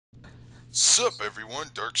Sup everyone,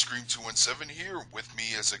 Darkscream217 here, with me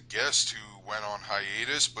as a guest who went on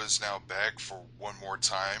hiatus but is now back for one more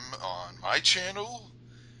time on my channel,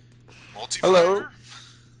 Hello. Multifire,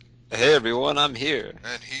 Hey everyone, I'm here.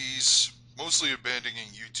 and he's mostly abandoning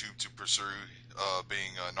YouTube to pursue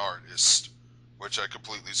being an artist, which I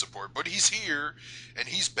completely support. But he's here, and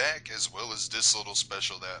he's back as well as this little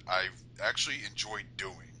special that I've actually enjoyed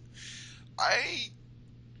doing. I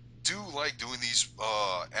do like doing these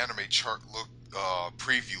anime chart look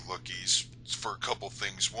preview lookies for a couple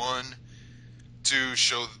things. One, to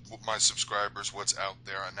show my subscribers what's out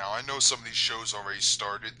there. And now I know some of these shows already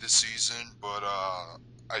started this season, but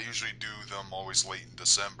I usually do them always late in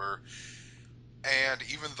December. And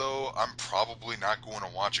even though I'm probably not going to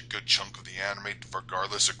watch a good chunk of the anime,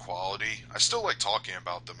 regardless of quality, I still like talking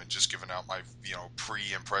about them and just giving out my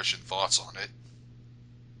pre-impression thoughts on it.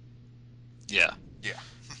 Yeah. Yeah.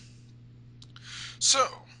 So,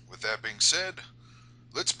 with that being said,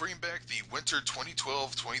 let's bring back the winter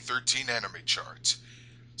 2012-2013 anime chart.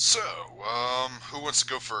 So, who wants to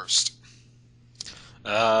go first?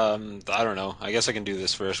 I don't know. I guess I can do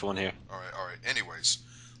this first one here. All right, all right. Anyways,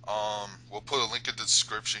 we'll put a link in the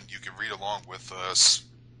description. You can read along with us.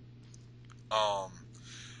 Um,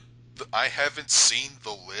 I haven't seen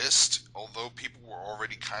the list, although people were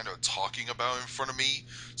already kind of talking about it in front of me.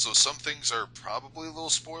 So some things are probably a little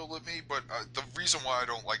spoiled with me. But the reason why I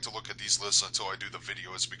don't like to look at these lists until I do the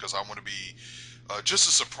video is because I want to be just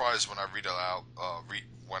as surprised when I read it out.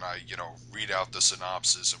 When I read out the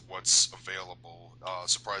synopsis and what's available.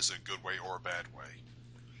 Surprised in a good way or a bad way.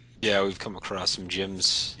 Yeah, we've come across some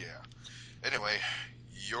gems. Yeah. Anyway,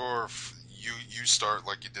 you start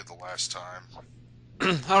like you did the last time.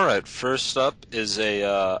 All right, first up is a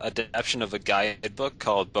adaptation of a guidebook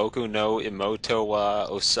called Boku no Imoto wa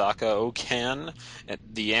Osaka Okan.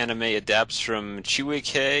 The anime adapts from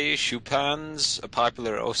Chiwike Shupan's a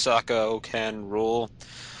popular Osaka Okan rule.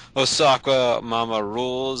 Osaka Mama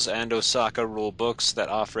Rules and Osaka Rule books that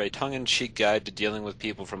offer a tongue-in-cheek guide to dealing with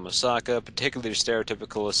people from Osaka, particularly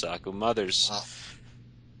stereotypical Osaka mothers.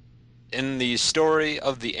 In the story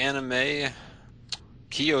of the anime,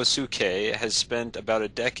 Kiyosuke has spent about a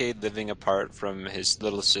decade living apart from his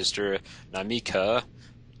little sister Namika.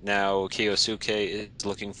 Now Kiyosuke is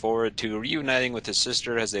looking forward to reuniting with his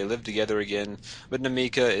sister as they live together again, but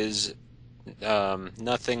Namika is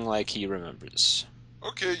nothing like he remembers.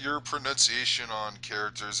 Okay, your pronunciation on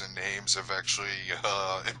characters and names have actually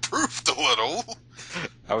improved a little.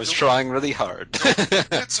 I was You'll, trying really hard. you know,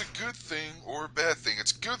 it's a good thing or a bad thing.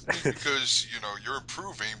 It's a good thing because you're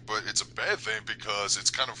improving, but it's a bad thing because it's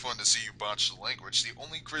kind of fun to see you botch the language. The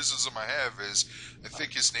only criticism I have is I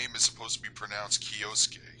think his name is supposed to be pronounced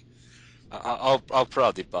Kioske. I'll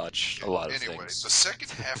probably botch Okay. a lot of Anyway, the things. second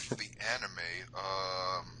half of the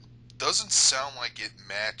anime doesn't sound like it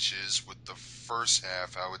matches with the first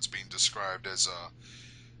half. How it's being described as a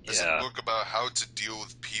Yeah. book about how to deal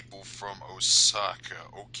with people from Osaka.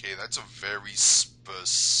 Okay, that's a very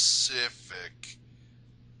specific,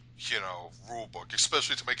 rule book,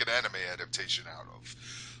 especially to make an anime adaptation out of.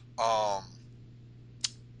 Um,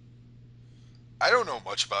 I don't know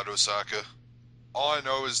much about Osaka. All I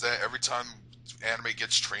know is that every time anime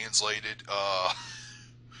gets translated,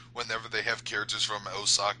 whenever they have characters from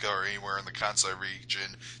Osaka or anywhere in the Kansai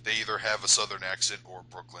region, they either have a southern accent or a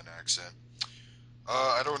Brooklyn accent.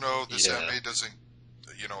 I don't know. This Yeah. anime doesn't,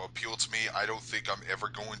 appeal to me. I don't think I'm ever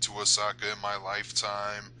going to Osaka in my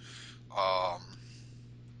lifetime. Um,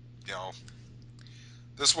 you know,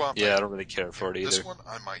 this one, Yeah, I don't really care yeah, for it this either. one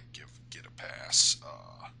I might get a pass.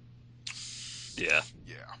 Yeah.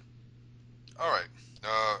 Yeah. All right.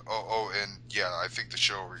 And yeah, I think the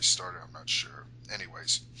show already started. I'm not sure.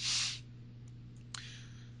 Anyways,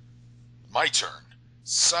 my turn.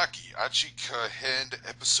 Saki Achikahen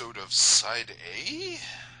episode of Side A?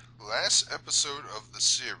 Last episode of the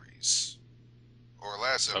series. Or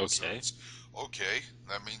last Okay. episodes. Okay,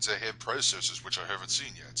 that means I had predecessors which I haven't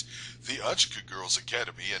seen yet. The Achika Girls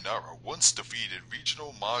Academy in Nara once defeated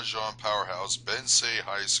regional Mahjong powerhouse Bensei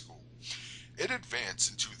High School. It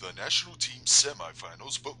advanced into the national team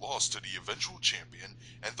semifinals but lost to the eventual champion,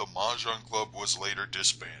 and the Mahjong club was later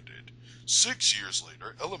disbanded. 6 years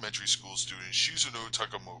later, elementary school student Shizuno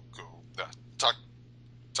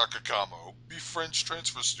Takakamo befriends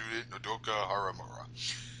transfer student Nodoka Haramura.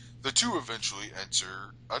 The two eventually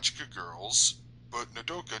enter Achika Girls, but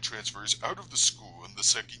Nodoka transfers out of the school in the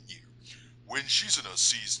second year. When Shizuna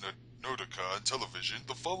sees Nodoka on television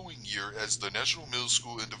the following year as the National Middle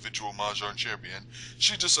School Individual Mahjong Champion,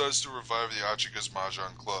 she decides to revive the Achika's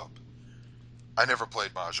Mahjong Club. I never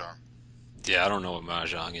played Mahjong. Yeah, I don't know what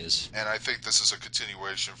mahjong is. And I think this is a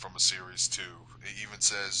continuation from a series too. It even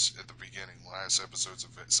says at the beginning, last episodes of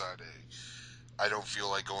Side A. I don't feel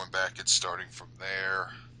like going back and starting from there.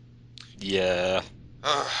 Yeah,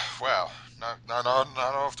 Uh, wow, not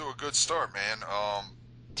off to a good start, man.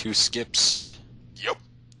 two skips. Yep.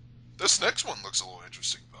 This next one looks a little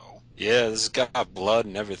interesting though. Yeah, this has got blood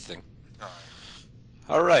and everything. All right.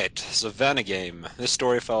 All right, Savannah Game. This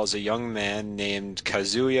story follows a young man named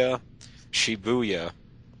Kazuya Shibuya.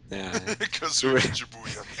 Yeah, who, Kazuya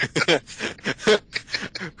Shibuya.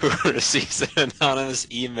 who receives an anonymous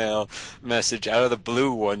email message out of the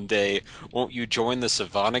blue one day. Won't you join the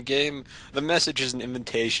Savannah Game? The message is an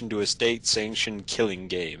invitation to a state-sanctioned killing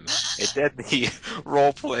game, a deadly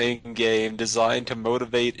role-playing game designed to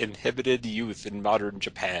motivate inhibited youth in modern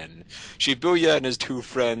Japan. Shibuya and his two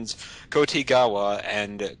friends, Kotigawa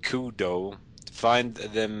and Kudo, find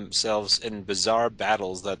themselves in bizarre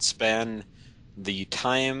battles that span the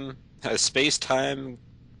space-time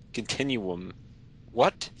continuum.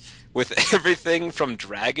 What? With everything from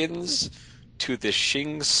dragons to the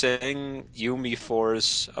Shing Seng Yumi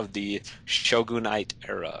force of the Shogunite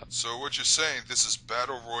era. So what you're saying? This is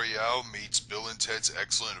Battle Royale meets Bill and Ted's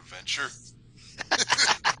Excellent Adventure, or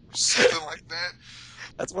something like that.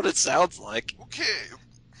 That's what it sounds like. Okay.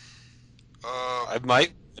 Uh, I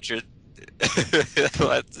might watch it.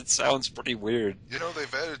 It sounds pretty weird.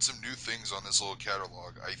 they've added some new things on this little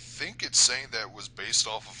catalog. I think it's saying that it was based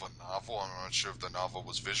off of a novel. I'm not sure if the novel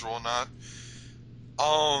was visual or not.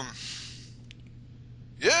 Um,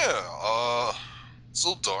 yeah. It's a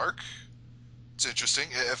little dark. It's interesting.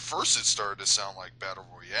 At first, it started to sound like Battle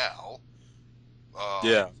Royale.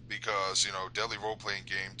 Yeah. Because deadly role playing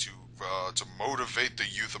game to motivate the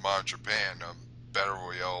youth of modern Japan. Battle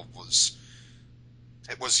Royale was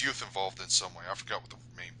youth involved in some way. I forgot what the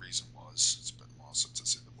main reason was. It's been a while since I've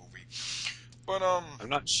seen the movie, but I'm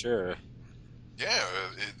not sure. yeah,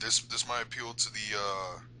 this might appeal to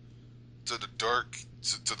the dark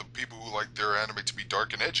to the people who like their anime to be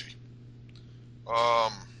dark and edgy.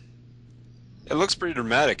 Um, It looks pretty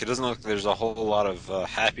dramatic. It doesn't look like there's a whole lot of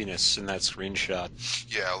happiness in that screenshot.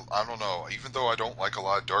 yeah, I don't know. Even though I don't like a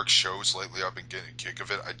lot of dark shows lately, I've been getting a kick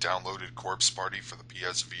of it. I downloaded Corpse Party for the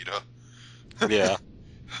PS Vita. Yeah.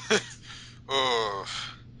 Ugh.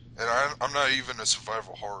 And I'm not even a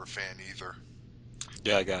survival horror fan either.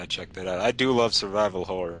 Yeah, I gotta check that out. I do love survival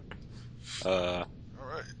horror. Uh, All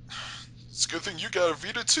right, it's a good thing you got a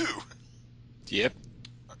Vita too. yep.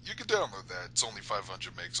 You can download that. It's only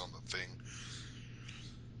 500 megs on the thing.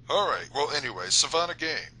 All right. Well, anyway, Savannah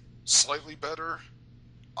Game, slightly better.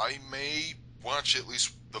 I may watch at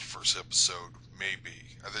least the first episode, maybe,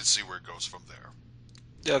 and then see where it goes from there.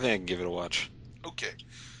 Yeah, I think I can give it a watch. Okay.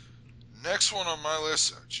 Next one on my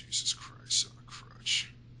list. Oh, Jesus Christ, on a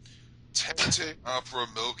crutch. Tente Opera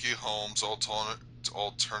Milky Holmes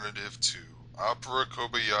Alternative 2. Opera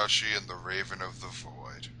Kobayashi and the Raven of the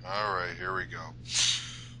Void. Alright, here we go.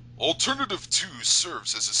 Alternative 2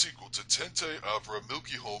 serves as a sequel to Tente Opera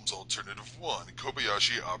Milky Holmes Alternative 1,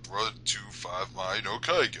 Kobayashi Opera 2 5 Mai no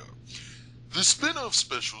Kaiga. The spin-off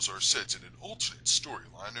specials are set in an alternate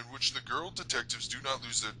storyline in which the girl detectives do not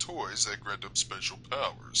lose their toys that grant them special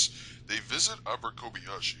powers. They visit Opera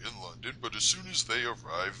Kobayashi in London, but as soon as they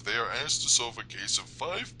arrive, they are asked to solve a case of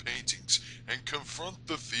 5 paintings and confront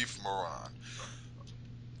the thief Moran.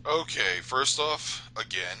 Okay, first off,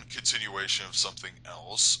 again, continuation of something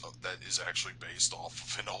else that is actually based off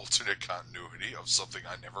of an alternate continuity of something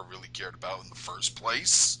I never really cared about in the first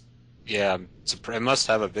place. Yeah, it must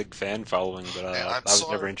have a big fan following, but And I'm I was never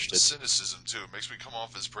sorry for the interested. cynicism too. It makes me come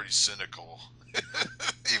off as pretty cynical,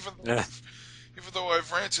 even though Yeah,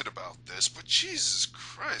 I've ranted about this. But Jesus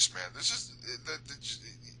Christ, man, this is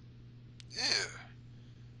yeah.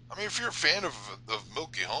 I mean, if you're a fan of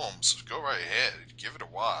Milky Holmes, go right ahead, give it a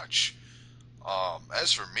watch.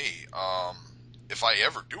 As for me, if I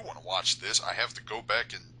ever do want to watch this, I have to go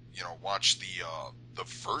back and watch the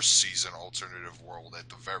first season alternative world at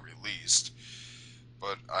the very least.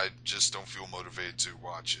 But I just don't feel motivated to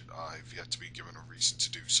watch it. I've yet to be given a reason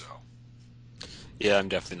to do so. yeah, I'm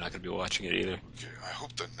definitely not gonna be watching it either. Okay, I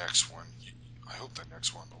hope the next one. I hope the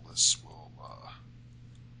next one on the list will.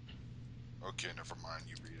 Okay, never mind.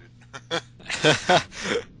 You read it.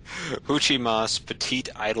 Huchimas Petite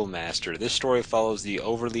Idolmaster. This story follows the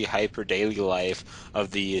overly hyper daily life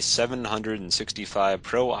of the 765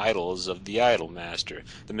 pro idols of the Idolmaster,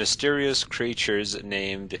 the mysterious creatures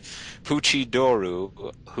named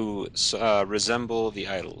Puchidoru who resemble the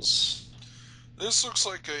idols. This looks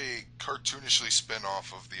like a cartoonishly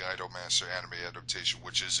spin-off of the Idolmaster anime adaptation,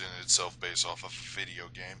 which is in itself based off of a video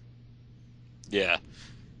game. Yeah,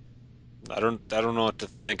 I don't know what to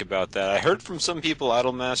think about that. I heard from some people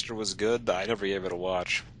Idolmaster was good. I never gave it a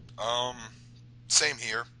watch. Um, Same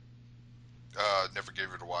here. Never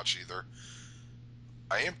gave it a watch either.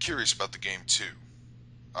 I am curious about the game too.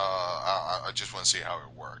 I just want to see how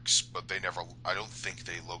it works, but they never. I don't think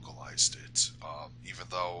they localized it, even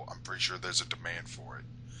though I'm pretty sure there's a demand for it.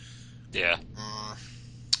 Yeah, Mm,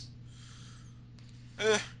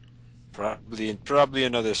 eh, probably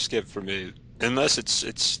another skip for me, unless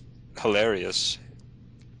it's hilarious.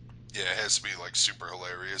 yeah, it has to be like super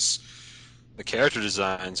hilarious. The character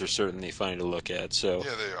designs are certainly funny to look at. So,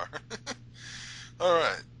 Yeah, they are. All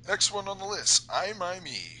right, next one on the list, I My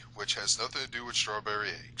Me, which has nothing to do with strawberry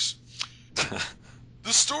eggs.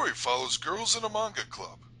 This story follows girls in a manga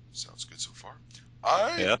club. Sounds good so far.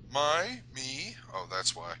 I, yeah, My, Me, oh,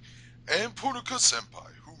 that's why, and Punuka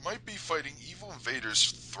Senpai, who might be fighting evil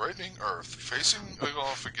invaders threatening Earth, facing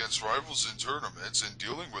off against rivals in tournaments, and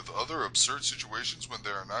dealing with other absurd situations when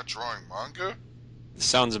they are not drawing manga. this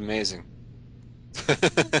sounds amazing.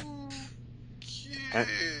 And,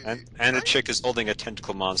 Okay. and a chick is holding a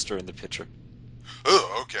tentacle monster in the picture.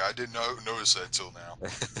 Oh, okay, I didn't notice that till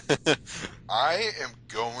now. I am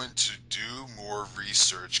going to do more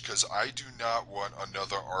research because I do not want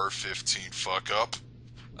another R15 fuck up.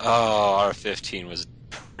 Oh, R15 was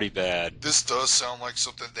pretty bad. This does sound like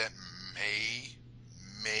something that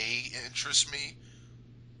may interest me,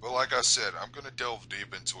 but like I said, I'm gonna delve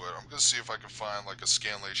deep into it. I'm gonna see if I can find like a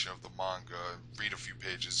scanlation of the manga, read a few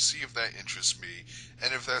pages, see if that interests me,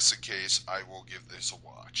 and if that's the case, I will give this a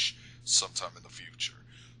watch sometime in the future.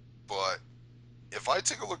 But if I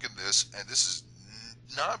take a look at this and this is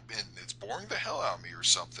not been it's boring the hell out of me or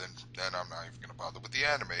something, then I'm not even gonna bother with the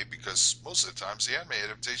anime because most of the times the anime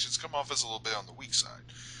adaptations come off as a little bit on the weak side.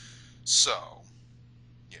 So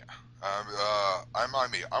yeah, I'm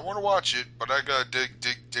on me. I want to watch it, but I gotta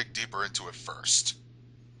dig deeper into it first.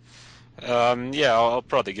 Yeah, I'll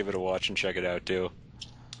probably give it a watch and check it out too.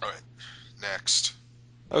 All right, next.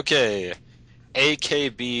 Okay,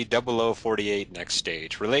 AKB 0048 next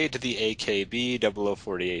stage. Related to the AKB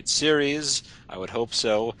 0048 series, I would hope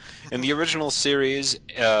so. In the original series,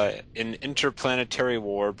 an interplanetary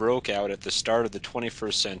war broke out at the start of the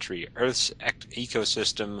 21st century. Earth's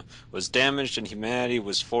ecosystem was damaged and humanity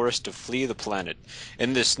was forced to flee the planet.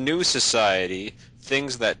 In this new society,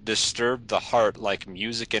 things that disturb the heart, like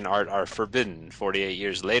music and art, are forbidden. 48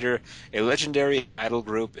 years later, a legendary idol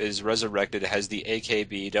group is resurrected as the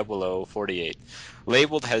AKB 0048.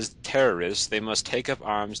 Labeled as terrorists, they must take up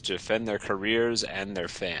arms to defend their careers and their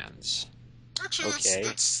fans. Actually, Okay.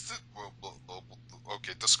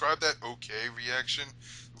 okay. Describe that okay reaction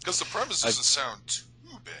because the premise I, doesn't sound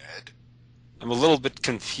too bad. I'm a little bit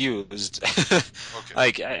confused. Okay,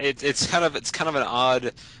 Like it's kind of an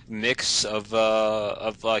odd mix of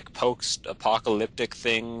like post-apocalyptic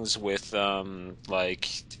things with like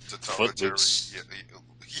totalitarian. Footloose.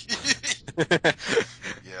 Yeah,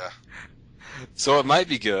 yeah. So it might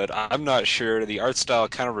be good. I'm not sure. The art style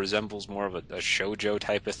kind of resembles more of a shoujo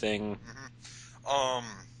type of thing. Um,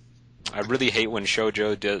 I really hate when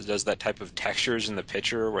shoujo does that type of textures in the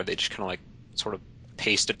picture where they just kind of like sort of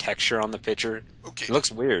paste a texture on the picture. okay, It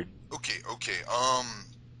looks weird. okay.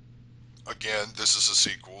 Again, this is a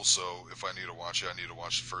sequel, so if I need to watch it, I need to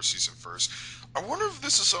watch the first season first. I wonder if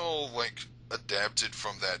this is all like adapted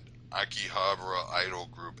from that Akihabara idol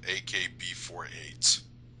group AKB48,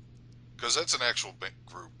 because that's an actual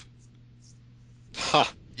group. Huh.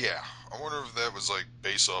 Yeah, I wonder if that was like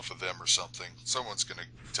based off of them or something. Someone's gonna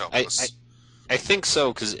tell I, I us. I think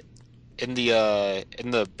so because in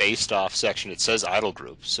the based off section it says idol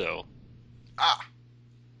group. So Ah,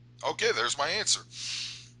 okay, there's my answer.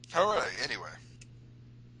 All right. Anyway,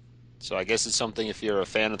 I guess it's something if you're a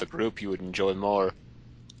fan of the group you would enjoy more.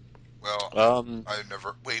 well, Um, I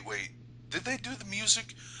never. Wait. Did they do the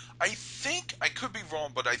music? I think I could be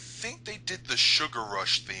wrong, but I think they did the Sugar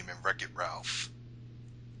Rush theme in Wreck It Ralph.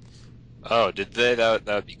 oh, did they? That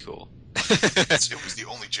would be cool. It was the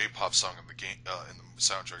only J-pop song in the game in the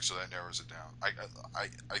soundtrack, so that narrows it down.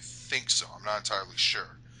 I think so. I'm not entirely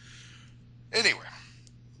sure. Anyway,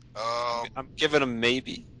 um, I'm giving them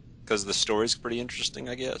maybe because the story's pretty interesting,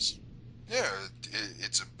 I guess. yeah,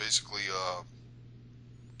 it's basically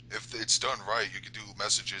if it's done right, you could do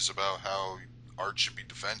messages about how art should be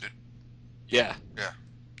defended. Yeah, Yeah,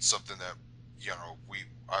 something that we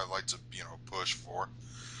I like to push for.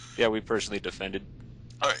 yeah, we personally defended.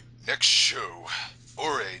 All right, next show.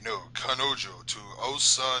 Ore no Kanojo to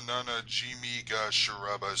Osa Nana Jimi ga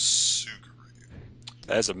Shiraba Suguru.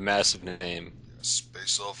 That's a massive name. Yes,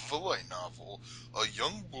 based off of a light novel. A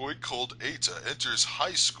young boy called Eita enters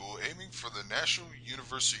high school aiming for the National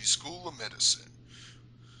University School of Medicine.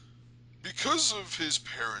 Because of his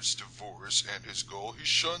parents' divorce and his goal, he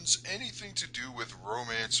shuns anything to do with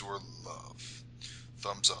romance or love.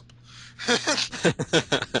 Thumbs up.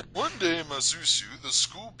 One day, Mazusu, the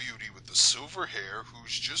school beauty with the silver hair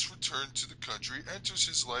who's just returned to the country, enters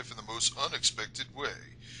his life in the most unexpected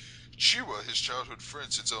way. Chiwa, his childhood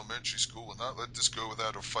friend since elementary school, will not let this go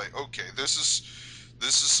without a fight. Okay, this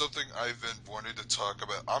is something I've been wanting to talk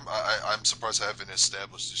about. I'm surprised I haven't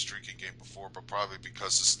established this drinking game before, but probably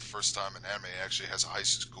because this is the first time an anime actually has a high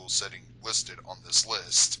school setting listed on this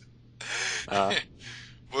list. uh,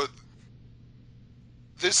 But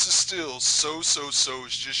this is still so.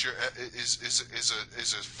 It's just your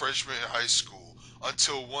is a freshman in high school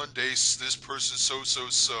until one day this person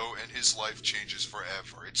so and his life changes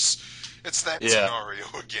forever. It's that yeah. scenario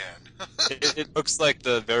again. It looks like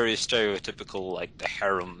the very stereotypical, like the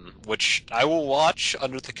harem, which I will watch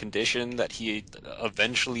under the condition that he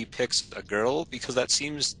eventually picks a girl, because that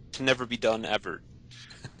seems to never be done ever.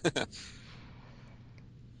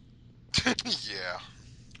 Yeah.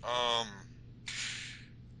 Um.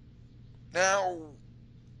 Now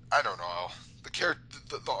I don't know.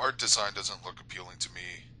 The art design doesn't look appealing to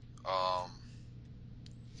me. Um.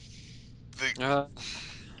 The Uh,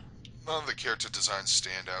 None of the character designs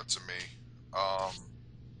stand out to me. Um.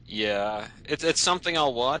 yeah, it's something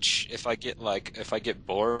I'll watch if I get if I get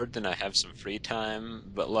bored, then I have some free time.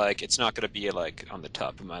 But like, it's not gonna be like on the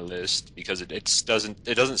top of my list because it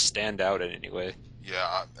doesn't stand out in any way.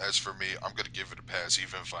 Yeah, as for me, I'm gonna give it a pass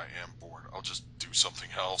even if I am bored. I'll just do something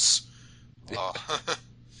else. Uh,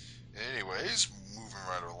 anyways, moving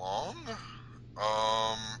right along.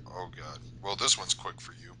 Oh god. Well, this one's quick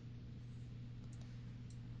for you.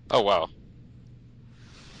 Oh wow.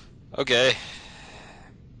 Okay.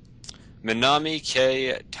 Minami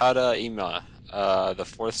K Tadaima, the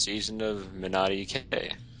fourth season of Minami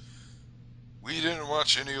K. We didn't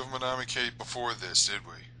watch any of Manami K before this, did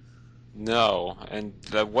we? No, and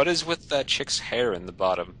what is with that chick's hair in the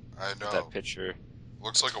bottom I of that know. picture?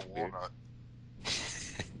 Looks like a Weird. walnut.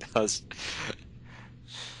 It does.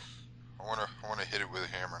 I wanna hit it with a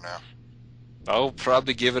hammer now. I'll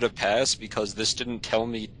probably give it a pass because this didn't tell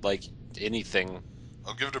me like anything.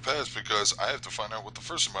 I'll give it a pass because I have to find out what the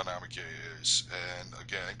first Manami K is. And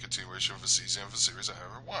again, continuation of a season of a series I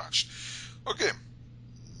haven't watched. Okay,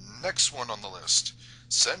 next one on the list.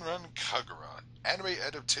 Senran Kagura, anime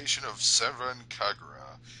adaptation of Senran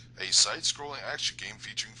Kagura, a side-scrolling action game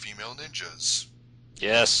featuring female ninjas.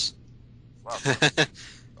 Yes. Wow.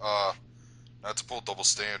 Uh, Not to pull double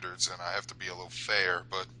standards, and I have to be a little fair,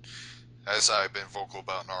 but as I've been vocal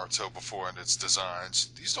about Naruto before and its designs,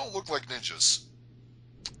 these don't look like ninjas.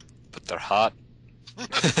 But they're hot.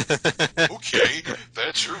 Okay,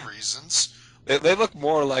 that's your reasons. They look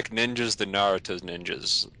more like ninjas than Naruto's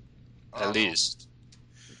ninjas, at Um, least.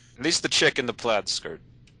 At least the chick in the plaid skirt,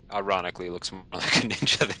 ironically, looks more like a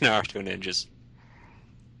ninja than Naruto ninjas.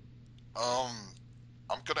 um,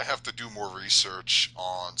 I'm gonna have to do more research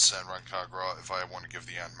on Senran Kagura if I want to give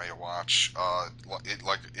the anime a watch.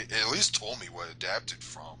 It at least told me what it adapted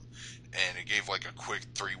from, and it gave like a quick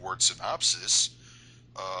three-word synopsis.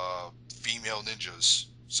 Female ninjas,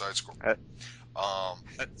 side scroll. Uh, Um,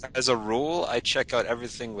 As a rule, I check out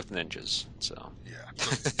everything with ninjas, so. yeah,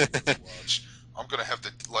 so give it a watch. I'm gonna have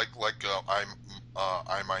to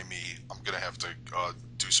I'm I me. I'm gonna have to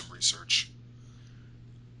do some research.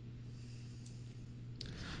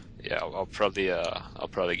 Yeah, I'll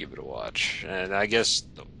probably give it a watch. And I guess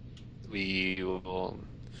we will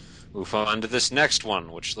move on to this next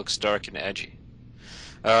one, which looks dark and edgy.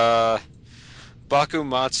 Uh,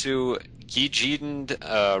 Bakumatsu Gijin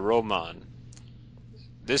Roman.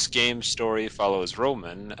 This game's story follows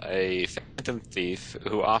Roman, a phantom thief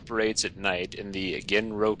who operates at night in the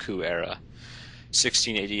Genroku era,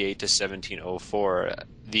 1688 to 1704.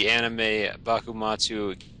 The anime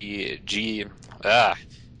Bakumatsu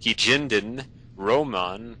Gijinden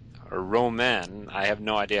Roman or Roman. I have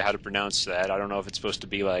no idea how to pronounce that. I don't know if it's supposed to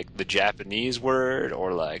be like the Japanese word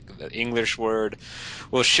or like the English word.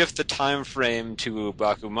 Will shift the time frame to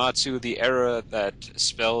Bakumatsu, the era that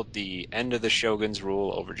spelled the end of the shogun's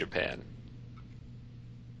rule over Japan.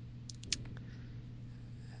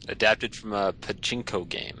 Adapted from a pachinko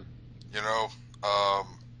game. You know,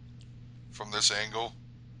 um, from this angle,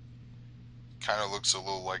 kind of looks a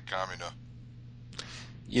little like Kamina.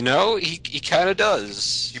 You know, he kind of He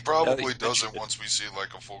does. Now that you probably mention doesn't it, once we see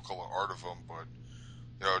like a full color art of him, but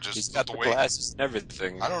he's just got the the way. glasses and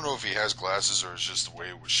I everything. don't know if he has glasses or it's just the way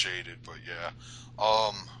it was shaded, but yeah.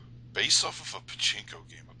 Um, Based off of a pachinko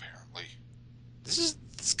game, apparently.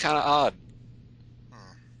 It's kind of odd.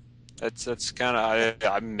 Hmm. That's kind of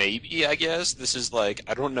I maybe I guess this is like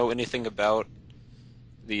I don't know anything about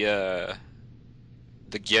the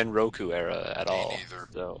the Genroku era at Me all. neither.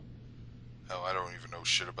 So Hell, I don't even know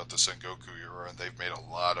shit about the Sengoku era, and they've made a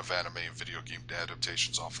lot of anime and video game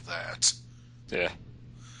adaptations off of that. yeah.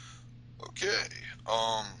 Okay.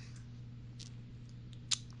 Um.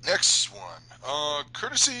 Next one.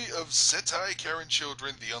 Courtesy of Setai Karen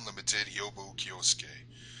Children, The Unlimited, Hyobu Kyosuke.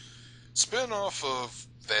 Spin-off of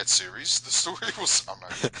that series, the story was. I'm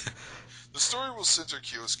not even gonna. The story will center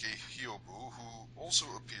Kyosuke Hyobu, who also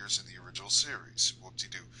appears in the original series.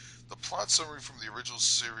 Whoop-de-doo. The plot summary from the original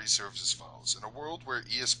series serves as follows. In a world where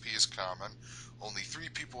ESP is common, only three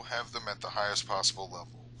people have them at the highest possible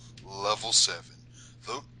level. Level 7.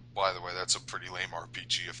 Though, by the way, that's a pretty lame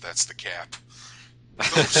RPG if that's the cap.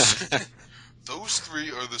 Those those three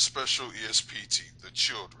are the special ESP team, the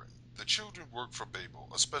Children. The Children work for Babel,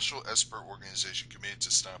 a special escort organization committed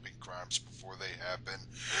to stopping crimes before they happen.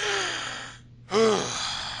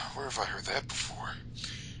 Where have I heard that before?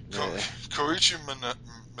 Ko- Yeah. Koichi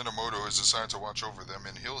Minamoto is assigned to watch over them,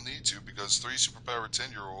 and he'll need to because three superpowered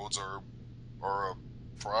 10-year-olds are a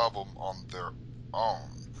problem on their own.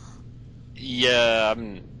 Yeah,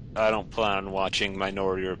 I don't plan on watching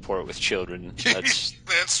Minority Report with children. That's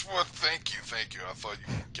That's what. Thank you, thank you. I thought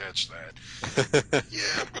you wouldn't catch that. Yeah,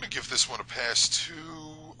 I'm gonna give this one a pass too.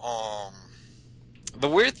 The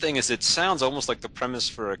weird thing is it sounds almost like the premise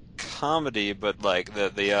for a comedy, but like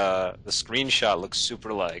the screenshot looks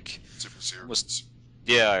super like Super almost serious.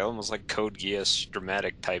 yeah, almost like Code Geass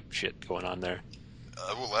dramatic type shit going on there.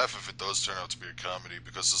 I will laugh if it does turn out to be a comedy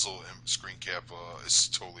because this little screen cap is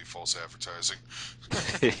totally false advertising.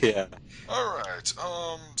 Yeah. All right.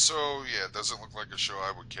 So yeah, it doesn't look like a show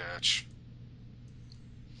I would catch.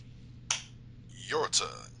 Your turn.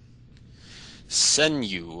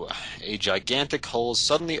 Senyu, a gigantic hole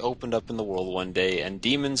suddenly opened up in the world one day and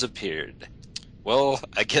demons appeared. Well,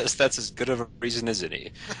 I guess that's as good of a reason as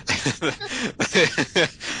any.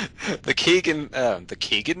 The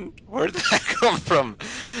Keegan? Where did that come from?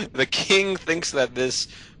 The king thinks that this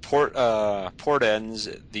portends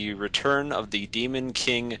the return of the demon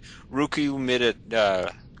king Ruku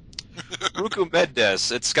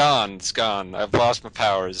Rukumedes, it's gone, it's gone. I've lost my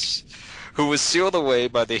powers. Who was sealed away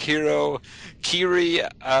by the hero Kiri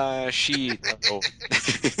Shido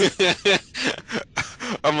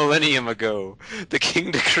a millennium ago. The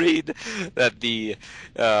king decreed that the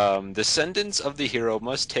descendants of the hero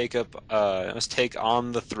must take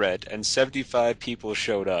on the threat, and 75 people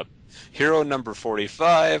showed up. Hero number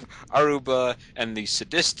 45, Aruba, and the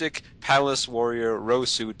sadistic palace warrior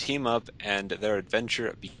Rosu team up, and their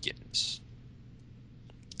adventure begins.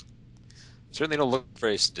 Certainly don't look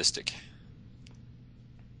very sadistic.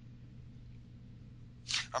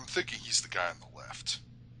 I'm thinking he's the guy on the left.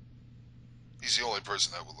 He's the only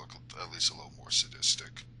person that would look at least a little more sadistic.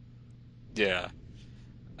 Yeah.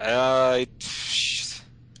 Uh,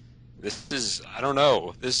 I don't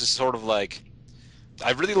know. This is sort of like,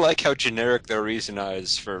 I really like how generic their reason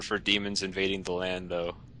is for demons invading the land,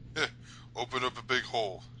 though. Open up a big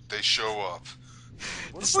hole. They show up.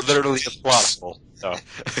 What a It's bunch of literally a plot deeps. hole. So.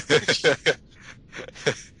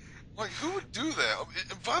 Like, who would do that?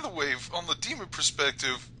 And by the way, on the demon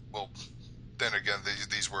perspective, well, then again,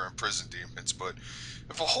 these were imprisoned demons, but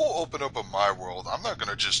if a hole opened up in my world, I'm not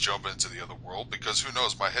gonna just jump into the other world because who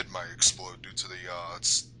knows, my head might explode due to the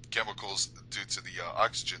chemicals, due to the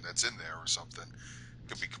oxygen that's in there or something. It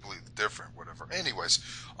could be completely different, whatever. Anyways,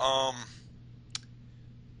 um,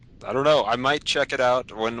 I don't know. I might check it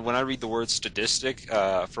out when I read the word sadistic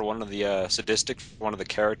for one of the sadistic for one of the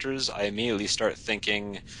characters. I immediately start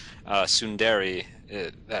thinking Sundari.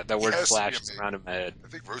 That he word has to be a flashes male. around in my head. I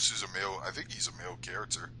think Rosu's a male. I think he's a male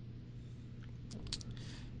character.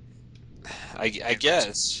 I And reads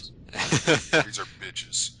guess. reads are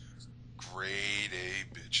bitches. Grade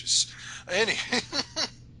A bitches. Any.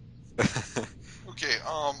 Okay,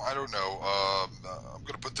 I don't know. I'm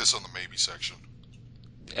gonna put this on the maybe section.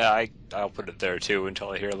 Yeah, I'll put it there too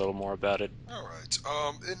until I hear a little more about it. All right.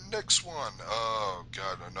 And next one. Oh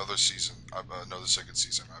God, another season. Another second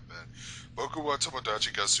season. I bet. Boku wa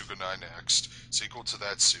Tomodachi ga Suganai next, sequel to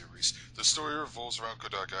that series. The story revolves around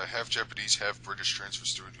Kodaka, a half Japanese, half British transfer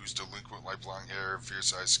student who's delinquent like blonde hair and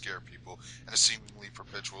fierce eyes scare people, and a seemingly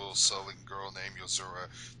perpetual sullen girl named Yozora.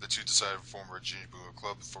 The two decide to form a Jinbu, a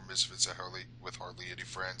club for misfits with hardly any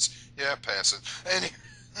friends. Yeah, pass it. Any.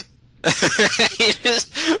 He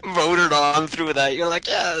just motored on through that. You're like,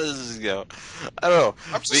 yeah, this is go. I don't know.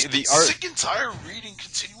 I'm The just art. sick and tired of reading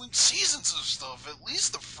continuing seasons of stuff. At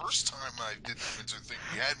least the first time I did the Winter thing,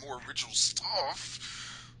 we had more original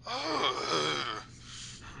stuff. Ugh.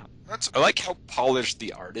 Not to I like how polished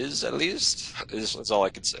the art is. At least that's all I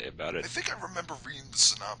can say about it. I think I remember reading the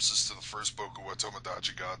synopsis to the first Boku wa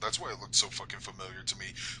Tomodachi God. That's why it looked so fucking familiar to me.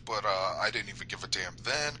 But I didn't even give a damn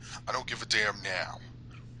then. I don't give a damn now.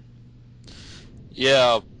 Yeah,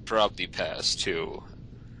 I'll probably pass too.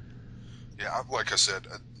 Yeah, like I said,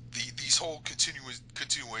 these whole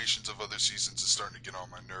continuations of other seasons is starting to get on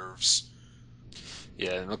my nerves.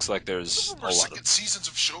 Yeah, it looks like Some there's of them are a lot of. second seasons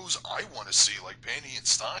of shows I want to see, like Panty and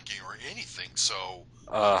Stocking or anything. So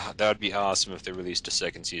That would be awesome if they released a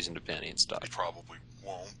second season to Penny and they Stock. probably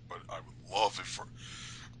won't, but I would love it for.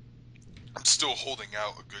 I'm still holding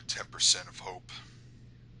out a good 10% of hope.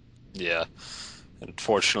 Yeah,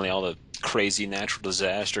 unfortunately, all the crazy natural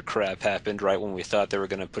disaster crap happened right when we thought they were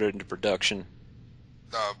going to put it into production.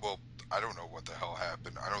 Well, I don't know what the hell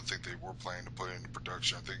happened. I don't think they were planning to put it into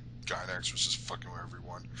production. I think Gynax was just fucking with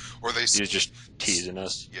everyone, or they, He was just teasing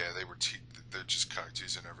us. yeah, they're just kind of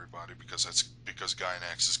teasing everybody because that's because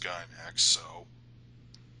Gynax is Gynax. So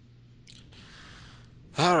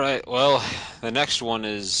All right, well, the next one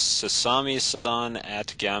is Sasami-san at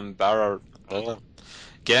Ganbara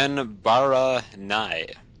Nai.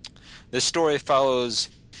 This story follows,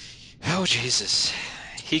 oh Jesus,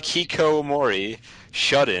 Hikiko Mori,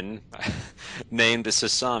 shut-in, named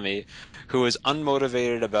Sasami, who is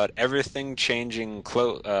unmotivated about everything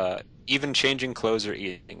even changing clothes or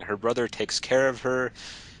eating. Her brother takes care of her.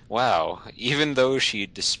 Wow, even though she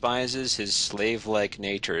despises his slave-like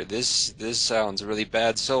nature, this sounds really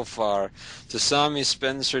bad so far. Sasami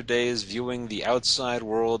spends her days viewing the outside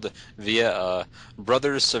world via a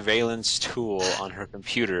brother's surveillance tool on her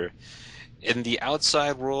computer. In the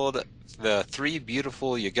outside world, the three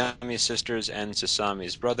beautiful Yagami sisters and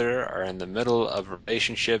Sasami's brother are in the middle of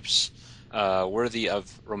relationships worthy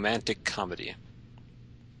of romantic comedy.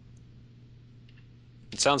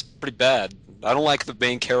 It sounds pretty bad. I don't like the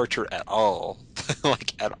main character at all.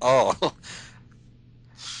 Like, at all.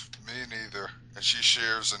 me neither. And she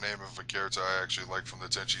shares the name of a character I actually like from the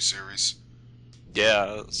Tenchi series.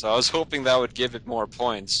 Yeah, so I was hoping that would give it more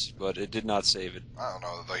points, but it did not save it. I don't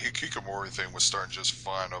know. The Hikikomori thing was starting just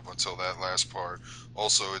fine up until that last part.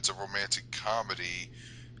 Also, it's a romantic comedy.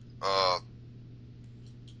 Uh,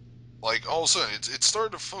 like all of a sudden, it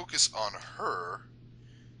started to focus on her.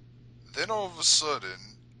 Then all of a sudden,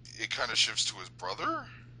 it kind of shifts to his brother.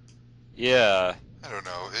 Yeah, I don't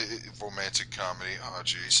know. Romantic comedy. Oh,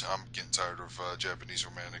 jeez. I'm getting tired of Japanese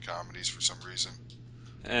romantic comedies for some reason.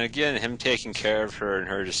 and again, him taking care of her and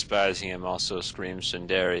her despising him also screams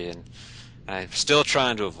tsundere, and I'm still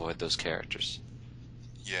trying to avoid those characters.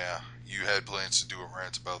 Yeah, you had plans to do a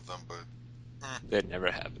rant about them, but That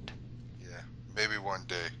never happened. yeah, maybe one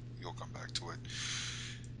day you'll come back to it.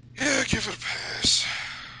 Yeah, give it a pass.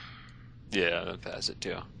 Yeah, I'll pass it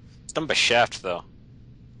too. It's done by Shaft, though.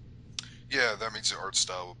 Yeah, that means the art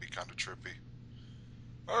style will be kind of trippy.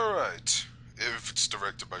 Alright, if it's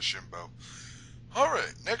directed by Shimbo.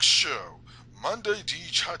 Alright, next show. Monday di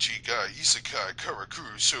Chachi ga Isekai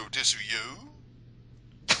Karaku so desu yo?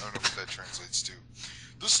 I don't know what that translates to.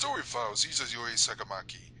 The story follows Izayoi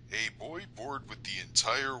Sakamaki, a boy bored with the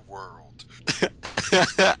entire world.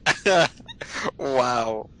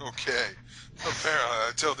 Wow. Okay, apparently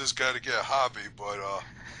I tell this guy to get a hobby, but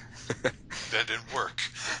that didn't work.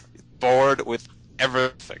 Bored with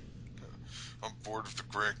everything. I'm bored of the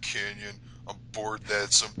Grand Canyon. I'm bored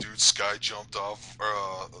that some dude sky jumped off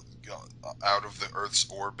out of the Earth's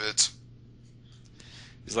orbit.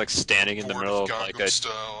 He's like I'm standing in the bored of middle of like Gangnam a.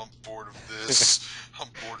 Style. I'm bored of this. I'm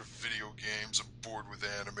bored of video games. I'm bored with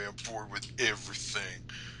anime. I'm bored with everything.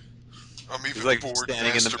 I'm He's even like bored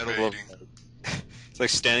standing in the middle of. masturbating. He's like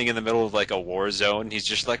standing in the middle of like a war zone. He's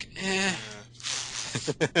just like, eh.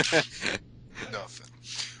 Nothing.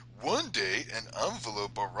 One day, an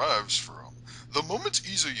envelope arrives for him. The moment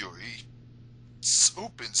Izuyori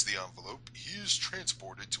opens the envelope, he is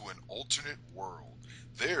transported to an alternate world.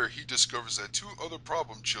 There, he discovers that two other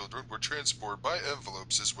problem children were transported by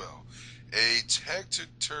envelopes as well. A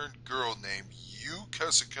tag-turned girl named Yu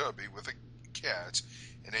Kasakabe with a cat,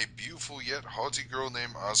 and a beautiful yet haughty girl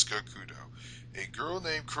named Asuka Kudo. A girl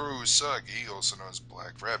named Kuro Usagi, also known as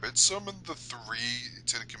Black Rabbit, summoned the three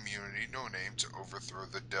to the community No Name to overthrow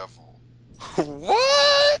the devil.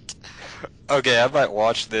 What? Okay, I might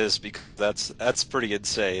watch this because that's pretty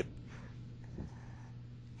insane.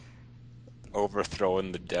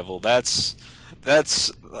 Overthrowing the devil. That's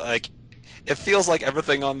like It feels like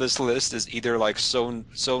everything on this list is either like so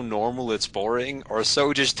normal it's boring, or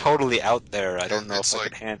so just totally out there. I don't know It's if I like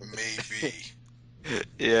could handle it. maybe.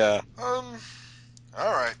 Yeah, Um.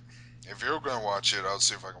 All right. If you're gonna watch it, I'll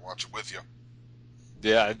see if I can watch it with you.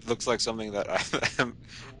 yeah, it looks like something that I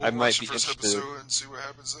We'll might watch the be first interested in. episode and see what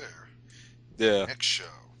happens there. Yeah, Next show.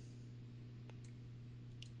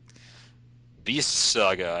 Beast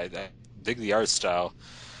Saga. I dig the art style.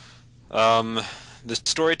 Um, the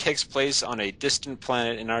story takes place on a distant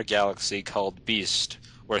planet in our galaxy called Beast,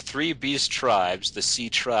 where three beast tribes, the Sea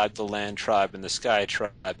Tribe, the Land Tribe, and the Sky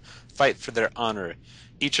Tribe, fight for their honor.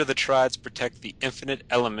 Each of the tribes protect the infinite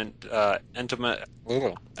elemental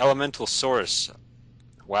source.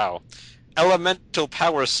 Wow. Elemental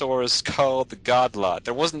power source called the Godlot.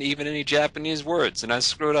 There wasn't even any Japanese words, and I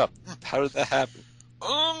screwed up. How did that happen?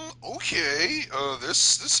 Okay. This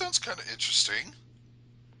sounds kind of interesting.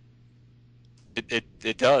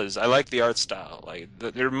 It does. I like the art style.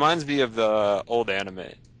 It reminds me of the old anime.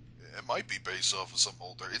 It might be based off of something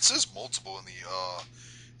older. It says multiple in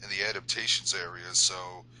the adaptations area,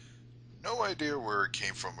 so no idea where it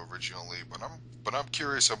came from originally. But I'm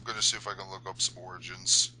curious. I'm gonna see if I can look up some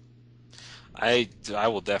origins. I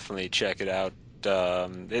will definitely check it out.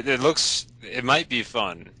 It might be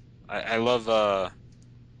fun. I love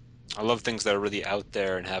things that are really out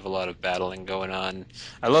there and have a lot of battling going on.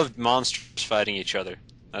 I love monsters fighting each other.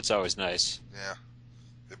 That's always nice. Yeah,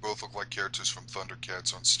 they both look like characters from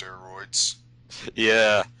Thundercats on steroids.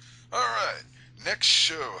 Yeah. All right. Next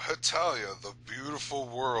show, Hetalia, the Beautiful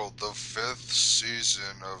World, the fifth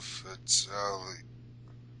season of Hetalia.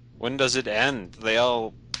 When does it end?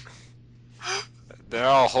 They're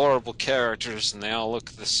all horrible characters and they all look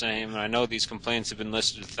the same. And I know these complaints have been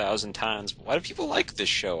listed 1,000 times, but why do people like this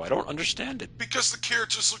show? I don't understand it. Because the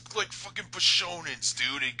characters look like fucking Pashonins,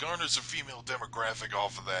 dude. It garners a female demographic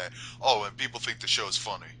off of that. Oh, and people think the show is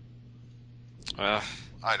funny. Uh,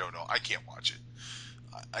 I don't know. I can't watch it.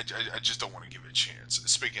 I just don't want to give it a chance.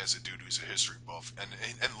 Speaking as a dude who's a history buff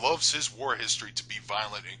and loves his war history to be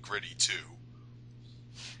violent and gritty too,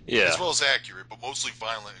 as yeah. well as accurate, but mostly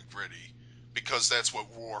violent and gritty, because that's what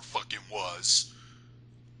war fucking was.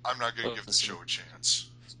 I'm not gonna give Wasn't the some, show a chance.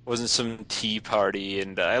 wasn't some tea party,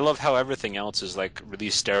 and I love how everything else is like really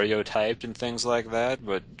stereotyped and things like that,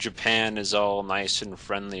 but Japan is all nice and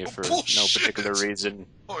friendly Oh, for no particular bullshit! reason.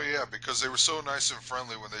 Oh yeah, because they were so nice and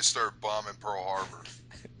friendly when they started bombing Pearl Harbor.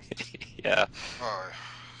 Yeah.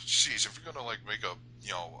 Jeez, if you're gonna like make a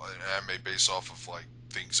an anime based off of like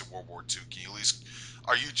things in World War II, can you at least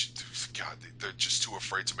are you? God, they're just too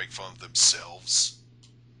afraid to make fun of themselves.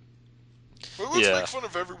 Well, let's make Yeah. fun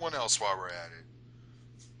of everyone else while we're at it.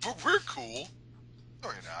 But we're cool. No,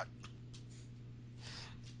 you're not.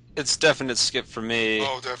 It's definite skip for me.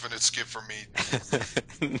 Oh, definite skip for me.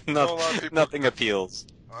 I know Not, a lot of people. nothing appeals.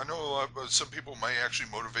 I know a lot. Some people might actually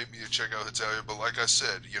motivate me to check out Hetalia, but like I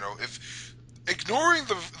said, if ignoring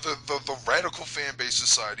the radical fan base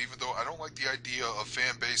aside, even though I don't like the idea of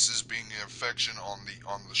fan bases being an infection on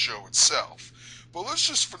the show itself, but let's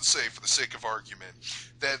just for the sake of argument,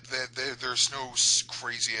 that there's no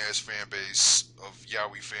crazy ass fan base of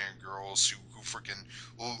yaoi fangirls who freaking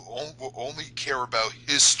will only care about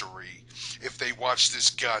history if they watch this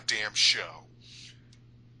goddamn show.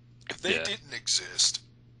 If they Yeah. didn't exist,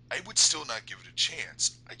 I would still not give it a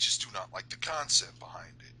chance. I just do not like the concept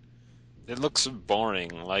behind it. It looks boring.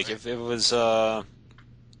 Like Right? if it was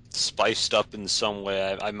spiced up in some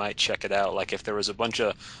way, I might check it out. Like if there was a bunch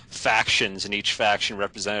of factions and each faction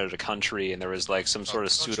represented a country and there was like some No, sort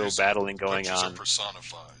of pseudo countries battling going countries are on,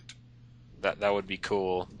 personified. that would be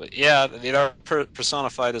cool. But yeah, they are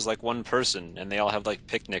personified as like one person and they all have like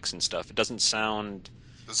picnics and stuff. It doesn't sound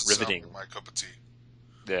Doesn't sound like riveting. my cup of tea.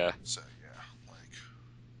 Yeah. So yeah, like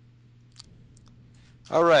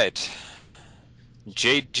All right.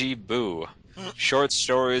 J.G. Boo. Short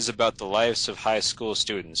stories about the lives of high school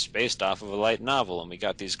students based off of a light novel, and we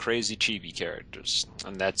got these crazy chibi characters.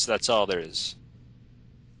 And that's all there is.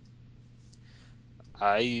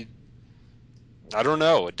 I I don't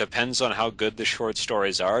know. It depends on how good the short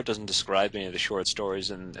stories are. It doesn't describe any of the short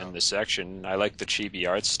stories in no, the section. I like the chibi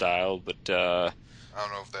art style, but I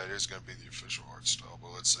don't know if that is going to be the official art style,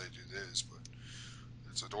 but let's say it is. But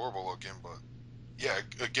it's adorable looking. But yeah,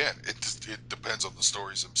 again, it depends on the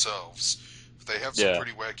stories themselves. If they have some yeah,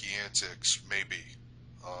 pretty wacky antics, maybe.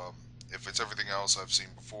 Um, if it's everything else I've seen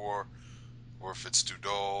before, or if it's too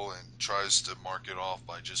dull and tries to mark it off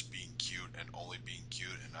by just being cute and only being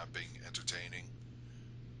cute and not being entertaining,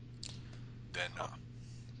 then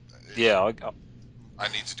yeah. I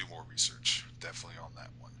need to do more research, definitely on that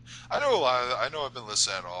one. I know a lot. I know I've been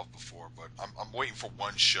listing that off before, but I'm waiting for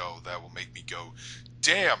one show that will make me go,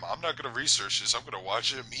 "Damn, I'm not gonna research this. I'm gonna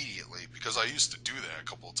watch it immediately," because I used to do that a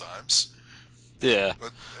couple of times. Yeah.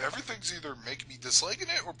 But everything's either making me disliking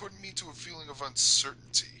it or putting me to a feeling of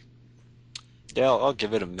uncertainty. Yeah, I'll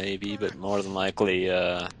give it a maybe, All but right, more than likely,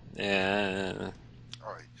 yeah.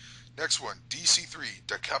 all right. Next one, DC3,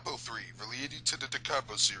 Da Capo 3, related to the Da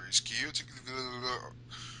Capo series.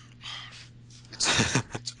 It's.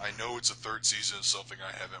 I know it's a third season of something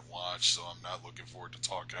I haven't watched, so I'm not looking forward to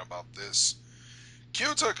talking about this.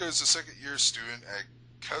 Kiyotaka is a second-year student at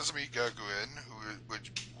Kazumi Gakuen,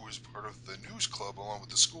 who is part of the news club along with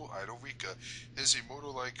the school idol Rika. His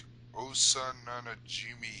immortal-like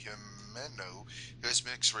Osananajimi Himeno, his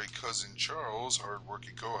mixed-race cousin Charles,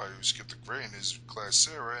 hard-working Kohai who skipped the grade in his class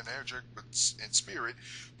Sarah, and energetic but in spirit,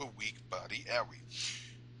 but weak body Aoi,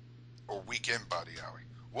 or weekend body Aoi.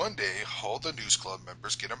 One day, all the news club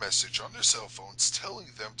members get a message on their cell phones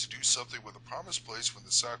telling them to do something with a promised place when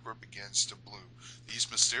the sakura begins to bloom. These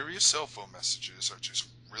mysterious cell phone messages are just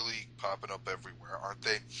really popping up everywhere, aren't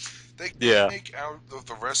they? They can't Yeah, make out of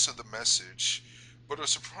the rest of the message, but are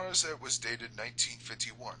surprised that it was dated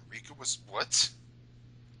 1951. Rika was what?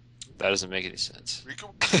 that doesn't make any sense. Rika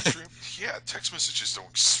was extreme. Yeah, text messages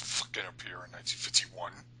don't fucking appear in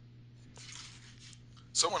 1951.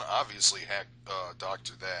 Someone obviously hacked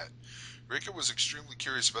Doctor that. Rika was extremely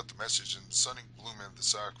curious about the message and the stunning bloom of the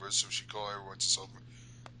sakura, so she called everyone to solve it.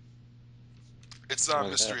 It's not a Okay.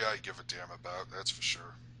 mystery I give a damn about, that's for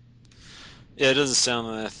sure. Yeah, it doesn't sound,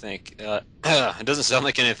 I think, it doesn't sound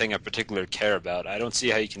like anything I particularly care about. I don't see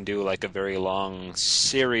how you can do like a very long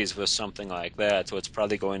series with something like that, so it's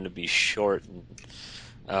probably going to be short. And,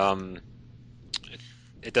 um,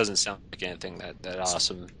 it doesn't sound like anything that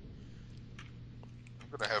awesome. I'm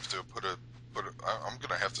gonna have to I'm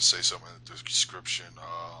gonna have to say something in the description,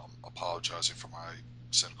 apologizing for my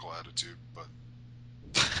cynical attitude. But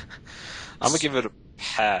I'm gonna this give it a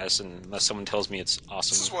pass unless someone tells me it's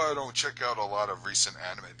this is awesome. why I don't check out a lot of recent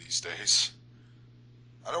anime these days.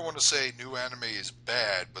 I don't want to say new anime is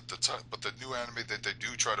bad, but the new anime that they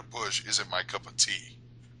do try to push isn't my cup of tea.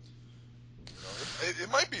 You know, it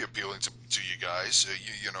might be appealing to you guys.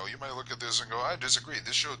 You know, you might look at this and go, I disagree.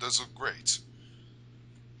 This show does look great.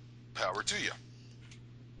 Power to you.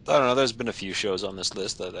 I don't know. There's been a few shows on this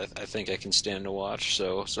list that I think I can stand to watch.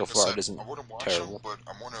 So Like I far, said, it isn't I wouldn't watch them, terrible. but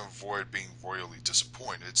I want to avoid being royally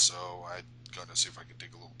disappointed. So I'm gonna see if I can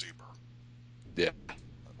dig a little deeper. Yeah.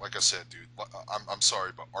 Like I said, dude, I'm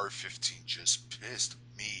sorry, but R15 just pissed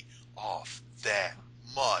me off that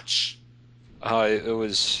much. It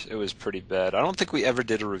was pretty bad. I don't think we ever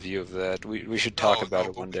did a review of that. We should talk No, about no,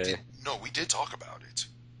 it but one we did. day. No, we did talk about it.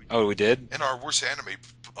 We did Oh, we did? in our worst anime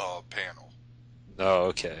panel. Oh,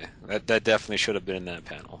 okay. That definitely should have been in that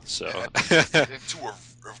panel. And, So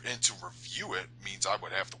and to review it means I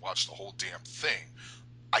would have to watch the whole damn thing.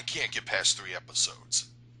 I can't get past 3 episodes.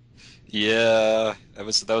 yeah, that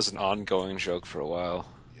was an ongoing joke for a while.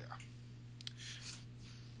 Yeah.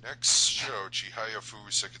 Next show, Chihaya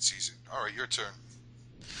Furu's second season. All right, your turn.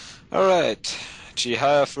 All right,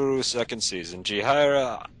 Chihaya Furu second season.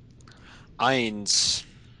 Chihara Ainz.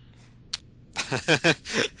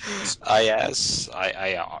 Yes.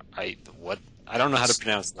 What? I don't know how to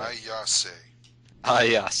pronounce that. Ayase.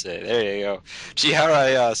 Ayase. There you go. Chihara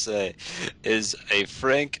Ayase is a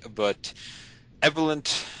frank but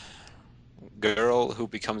ebullient girl who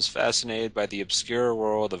becomes fascinated by the obscure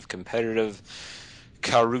world of competitive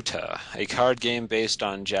Karuta, a card game based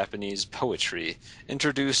on Japanese poetry,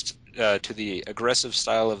 introduced to the aggressive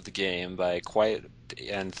style of the game by a quiet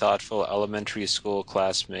and thoughtful elementary school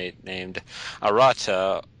classmate named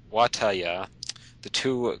Arata Wataya. The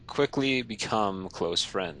two quickly become close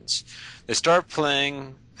friends. They start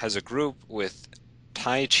playing as a group with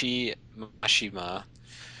Taichi Mashima,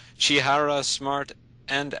 Chihara's smart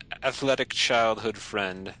and athletic childhood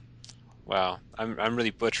friend. Wow, I'm really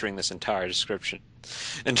butchering this entire description.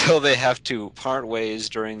 Until they have to part ways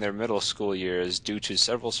during their middle school years due to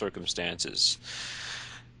several circumstances.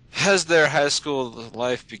 As their high school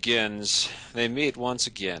life begins, they meet once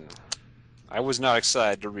again. I was not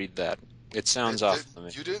excited to read that. It sounds It awful didn't. to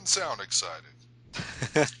me. You didn't sound excited.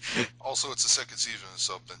 Also, it's the second season or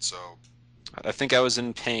something, so I think I was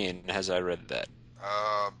in pain as I read that.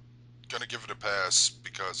 um, gonna give it a pass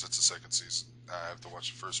because it's the second season. I have to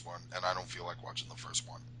watch the first one, and I don't feel like watching the first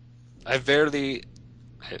one. I barely,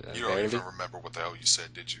 I You don't even barely, remember what the hell you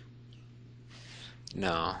said, did you?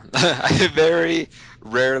 no. I very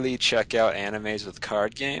rarely check out animes with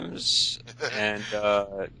card games, and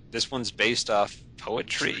this one's based off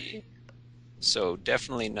Poetry. poetry. So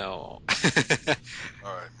definitely no.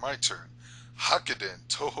 Alright, my turn. Hakuden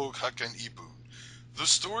Toho Haken Ibun. The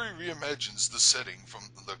story reimagines the setting from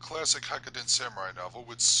the classic Hakuden samurai novel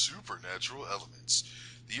with supernatural elements.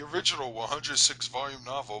 The original 106-volume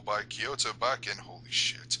novel by Kyoto Baken, holy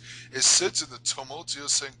shit, is set in the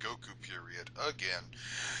tumultuous Sengoku period again,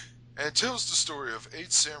 and tells the story of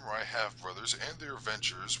 8 samurai half-brothers and their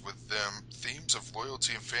adventures, with them themes of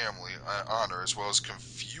loyalty and family honor, as well as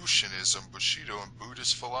Confucianism, Bushido, and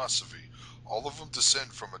Buddhist philosophy. All of them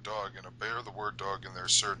descend from a dog and bear the word dog in their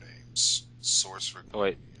surnames. Source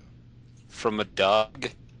Wait, Wikipedia. from a dog?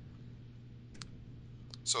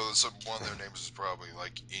 So one of their names is probably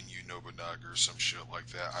like Inu Nobunaga or some shit like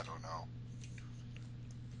that. I don't know.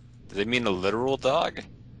 Do they mean a literal dog?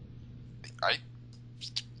 I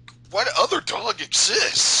What other dog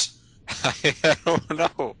exists? I don't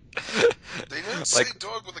know. They didn't say Like,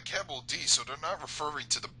 dog with a capital D, so they're not referring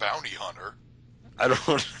to the bounty hunter. I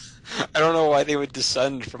don't, I don't know why they would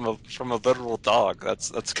descend from a literal dog.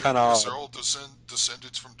 That's kind I guess of they're odd. all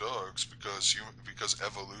descendants from dogs because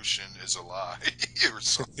evolution is a lie or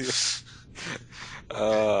something.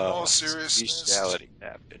 Okay, Speciality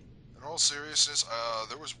captain. in all seriousness,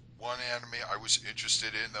 there was one anime I was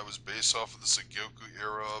interested in that was based off of the Sengoku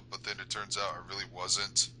era, but then it turns out it really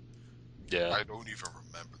wasn't. Yeah. I don't even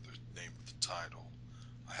remember the name of the title.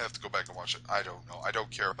 I have to go back and watch it. I don't know. I don't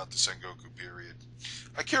care about the Sengoku period.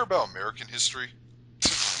 I care about American history.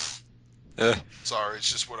 Uh, Sorry, it's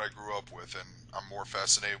just what I grew up with, and I'm more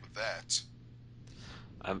fascinated with that.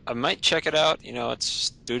 I might check it out. It's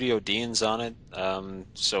Studio Dean's on it.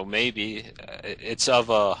 So maybe it's of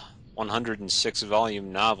a 106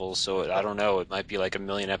 volume novel, so I don't know. It might be like a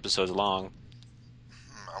million episodes long.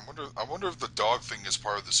 I wonder if the dog thing is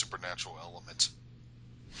part of the supernatural element.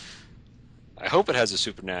 I hope it has a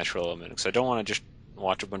supernatural element because I don't want to just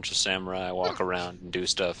watch a bunch of samurai I'd walk around and do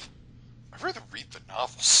stuff. rather read the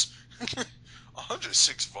novels.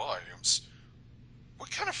 106 volumes. What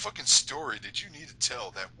kind of fucking story did you need to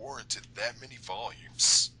tell that warranted that many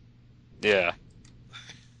volumes? Yeah.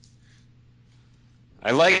 I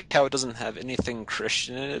like how it doesn't have anything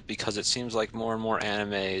Christian in it because it seems like more and more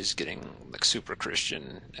anime is getting like super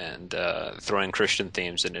Christian and throwing Christian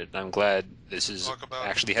themes in it. I'm glad this is Talk about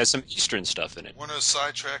actually has some Eastern stuff in it. Want to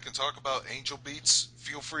sidetrack and talk about Angel Beats?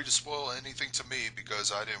 Feel free to spoil anything to me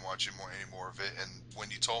because I didn't watch any more of it. And when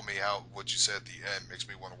you told me how what you said at the end makes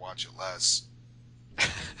me want to watch it less.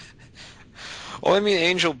 Well, I mean,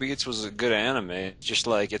 Angel Beats was a good anime. It's just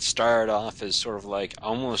like it started off as sort of like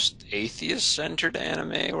almost atheist-centered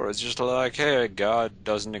anime, where it's just like, hey, God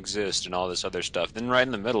doesn't exist and all this other stuff. Then right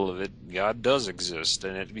in the middle of it, God does exist,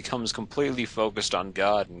 and it becomes completely focused on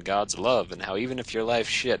God and God's love and how even if your life's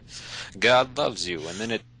shit, God loves you. And then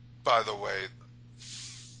it, By the way,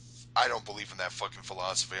 I don't believe in that fucking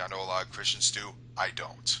philosophy. I know a lot of Christians do. I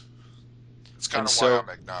don't. It's kind and of why so I'm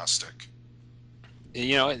agnostic.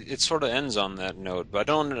 it sort of ends on that note. But I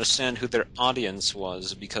don't understand who their audience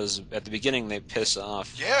was because at the beginning they piss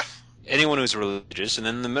off Yeah, anyone who's religious, and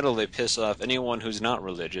then in the middle they piss off anyone who's not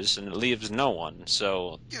religious, and it leaves no one.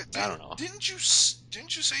 So yeah. I don't know. Didn't you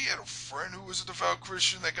say you had a friend who was a devout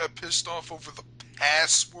Christian that got pissed off over the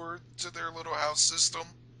password to their little house system?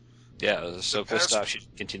 Yeah, I was The so pissed pass off she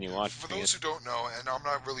continue For watching those it. who don't know, and I'm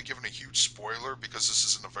not really giving a huge spoiler because this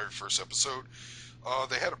isn't the very first episode,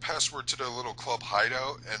 they had a password to their little club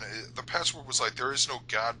hideout, and the password was like, "There is no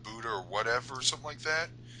God, Buddha, or whatever," something like that.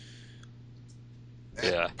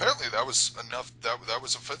 And Yeah. apparently, that was enough. That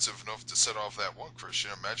was offensive enough to set off that one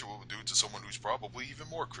Christian. Imagine what it would do to someone who's probably even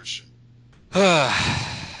more Christian.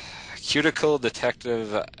 Cuticle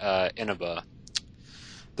Detective Inaba.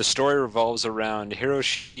 The story revolves around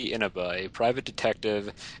Hiroshi Inaba, a private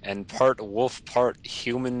detective and part wolf, part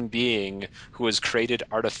human being who was created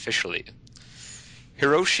artificially.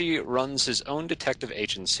 Hiroshi runs his own detective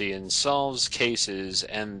agency and solves cases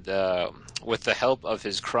and with the help of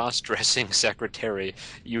his cross-dressing secretary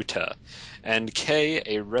Yuta and Kei,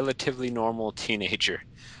 a relatively normal teenager.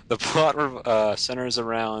 The plot centers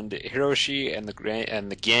around Hiroshi and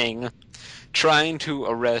the gang trying to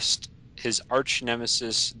arrest his arch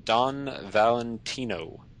nemesis Don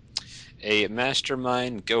Valentino, a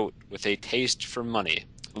mastermind goat with a taste for money.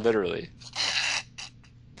 Literally.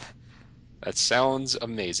 That sounds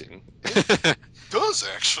amazing. It does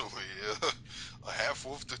actually. A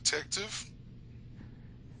half-wolf detective.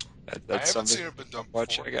 I That's haven't something seen that it been I done want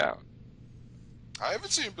to before. check out. I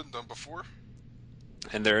haven't seen it been done before.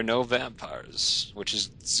 And there are no vampires, which is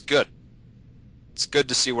it's good. It's good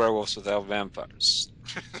to see werewolves without vampires.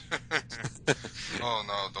 Oh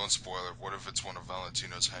no, don't spoil it. What if it's one of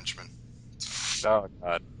Valentino's henchmen? Oh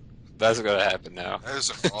God. That's gonna happen now. That is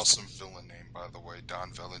an awesome villain name, by the way,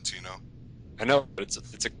 Don Valentino. I know, but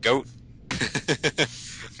it's a goat.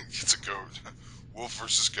 It's a goat. Wolf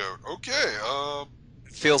versus goat. Okay,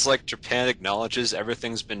 It feels like Japan acknowledges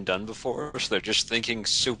everything's been done before, so they're just thinking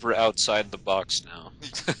super outside the box now.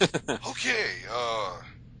 okay,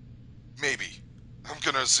 maybe. I'm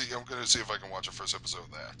gonna see if I can watch a first episode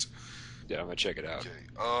of that. Yeah, I'm gonna check it out.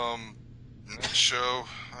 Okay, next show.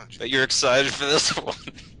 Oh, But you're jeez. excited for this one.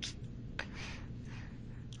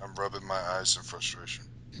 I'm rubbing my eyes in frustration.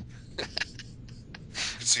 You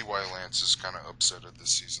can see why Lance is kind of upset at this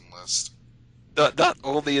season list. Not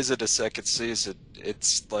only is it a second season,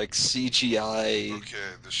 it's like CGI, Okay,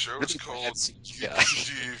 the show is really bad called CGI.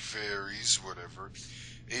 UPD Fairies, whatever.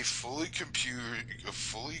 A fully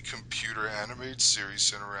computer animated series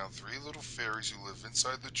centered around three little fairies who live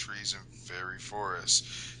inside the trees in fairy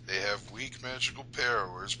forests. They have weak magical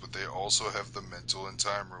powers, but they also have the mental and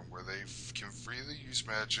time room where they can freely use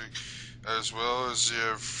magic, as well as they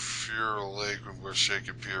have pure lake where they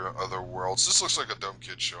can appear in other worlds. This looks like a dumb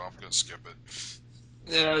kid show. I'm gonna skip it.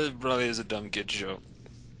 Yeah, it really is a dumb kid show.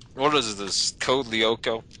 What is this? Code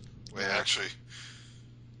Lyoko? Wait, Nah. actually,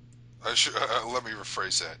 I should let me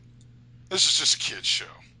rephrase that. This is just a kid's show.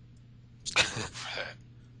 Just give it up for that.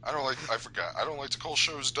 I don't like. I forgot. I don't like to call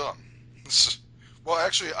shows dumb. Well,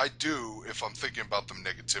 actually, I do if I'm thinking about them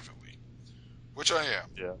negatively, which I am.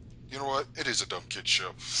 Yeah. You know what? It is a dumb kid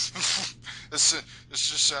show. This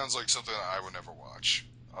just sounds like something that I would never watch.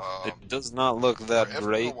 It does not look that Forever gonna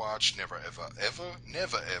great. watch. Never ever ever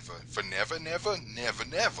never ever for never never never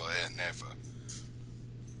never and never.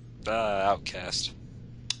 Outcast.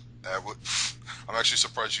 That would. I'm actually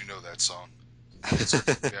surprised you know that song,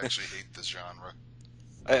 considering we actually hate this genre.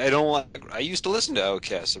 I don't like. I used to listen to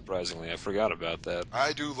Outcast. Surprisingly, I forgot about that.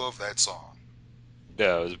 I do love that song.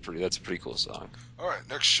 Yeah, it was a pretty. That's a pretty cool song. All right,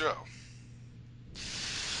 next show.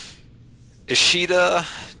 Ishida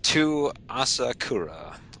to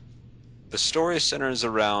Asakura. The story centers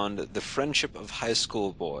around the friendship of high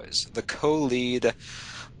school boys. The co-lead,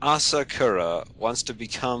 Asakura, wants to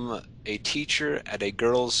become a teacher at a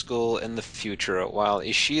girls' school in the future, while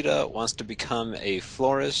Ishida wants to become a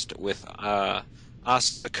florist with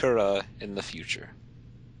Asakura in the future.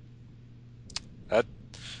 That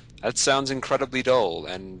that sounds incredibly dull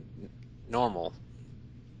and normal.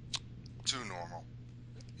 Too normal.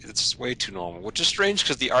 It's way too normal, which is strange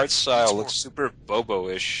because the art It's style looks more. super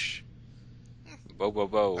Bobo-ish. I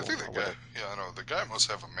Bo think that or guy. whatever. Yeah, I know. The guy must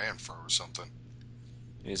have a man fur or something.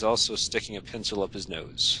 He's also sticking a pencil up his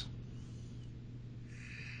nose.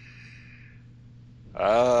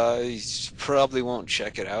 You probably won't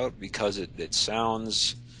check it out because it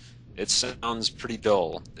sounds pretty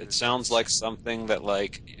dull. It It sounds does. like something that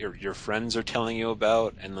like your friends are telling you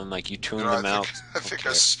about, and then like you You tune know, them out. I Don't think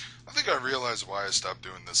care. I think I realized why I stopped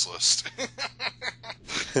doing this list.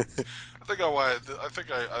 I think I why I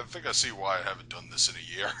think I see why I haven't done this in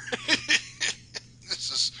a year.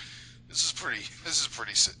 this is this is pretty this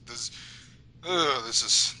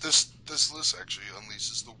this list actually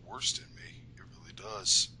unleashes the worst in me. It really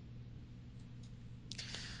does.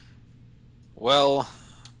 Well,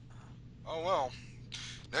 Oh well.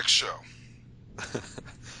 Next show,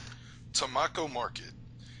 Tamako Market,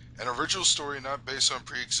 an original story not based on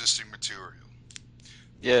pre-existing material.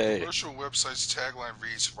 The yay! commercial website's tagline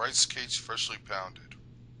reads, "Rice cakes freshly pounded."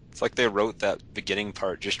 It's like they wrote that beginning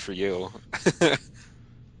part just for you.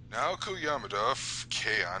 Naoko Yamada of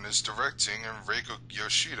Keion is directing, and Reiko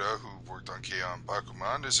Yoshida, who worked on Keion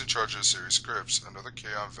Bakuman, is in charge of the series scripts, another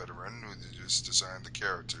Keion veteran who has designed the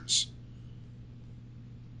characters.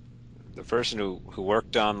 The person who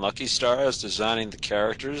worked on Lucky Stars designing the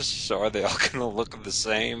characters, so are they all gonna look the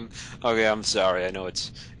same? Okay, I'm sorry. I know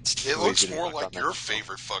it's It too easy looks to more knock on like that your show.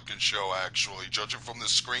 favorite fucking show, actually, judging from the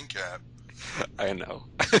screen cap. I know.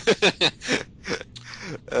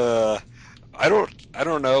 uh, I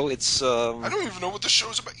don't know. It's I don't even know what the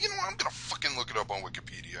show's about. You know what? I'm gonna fucking look it up on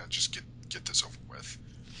Wikipedia and just get this over with.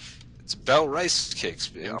 it's about rice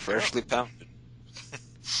cakes Yeah, being freshly apparently. pounded.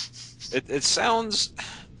 It sounds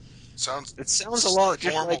Sounds it sounds a lot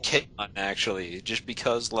just like normal. K-On! Actually, just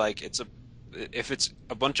because like it's a if it's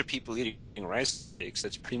a bunch of people eating rice cakes,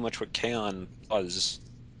 that's pretty much what K-On! Was.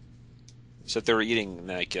 Except they were eating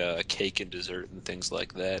like cake and dessert and things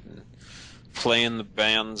like that, and playing the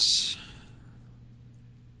bands.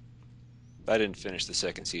 I didn't finish the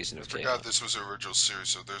second season I of forgot K-On! this was an original series,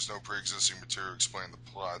 so there's no pre-existing material explaining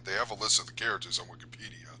the plot. They have a list of the characters on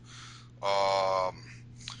Wikipedia. Um,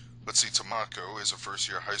 Let's see, Tamako is a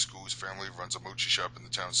first-year high school whose family runs a mochi shop in the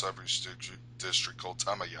town's cyber district called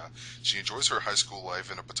Tamaya. She enjoys her high school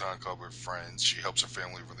life in a baton club with friends. She helps her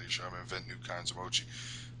family run the shop and invent new kinds of mochi.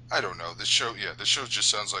 I don't know. This show just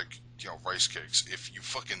sounds like, rice cakes. If you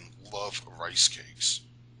fucking love rice cakes.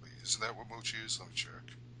 Wait, isn't that what mochi is? Let me check.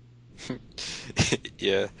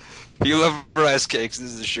 Yeah. If you love rice cakes,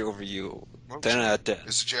 this is a show for you. 10 Mochi. out of 10.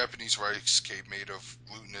 It's a Japanese rice cake made of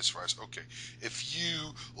glutinous rice. Okay. If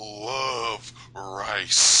you love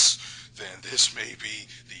rice, then this may be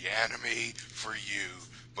the anime for you,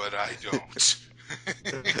 but I don't.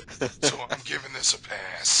 So I'm giving this a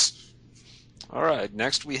pass. All right,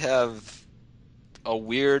 next we have a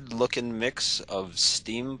weird looking mix of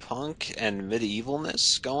steampunk and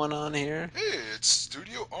medievalness going on here. Hey, it's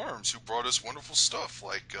Studio Arms who brought us wonderful stuff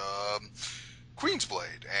like Queen's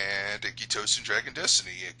Blade and Gitosin Dragon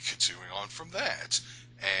Destiny, and continuing on from that.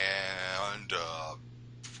 And,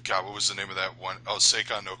 God, what was the name of that one? Oh,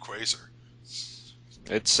 Seikon no Quasar.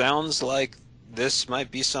 It sounds like this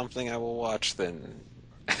might be something I will watch then.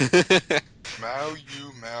 Mao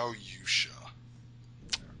Yu Mao Yusha.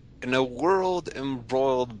 In a world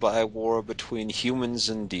embroiled by war between humans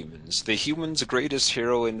and demons, the humans' greatest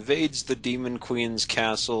hero invades the demon queen's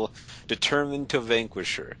castle, determined to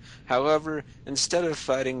vanquish her. However, instead of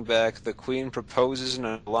fighting back, the queen proposes an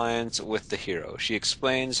alliance with the hero. She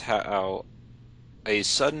explains how a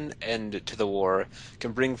sudden end to the war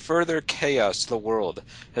can bring further chaos to the world,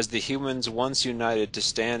 as the humans, once united to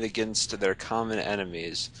stand against their common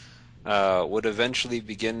enemies, would eventually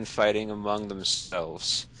begin fighting among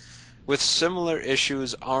themselves. With similar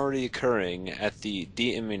issues already occurring at the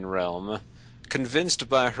demon realm, convinced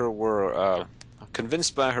by her wor- uh,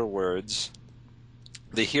 convinced by her words,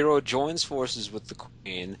 the hero joins forces with the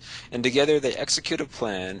queen, and together they execute a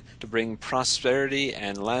plan to bring prosperity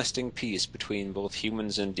and lasting peace between both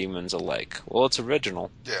humans and demons alike. Well, it's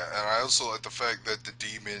original. Yeah, and I also like the fact that the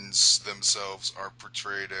demons themselves aren't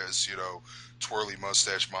portrayed as, twirly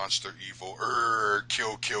mustache monster evil,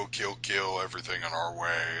 kill, kill, kill, kill everything in our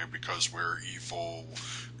way because we're evil,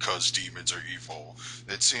 because demons are evil.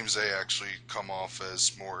 It seems they actually come off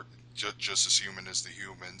as more just as human as the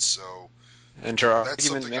humans, so And her that's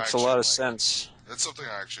argument something I makes a actually lot of like. sense. That's something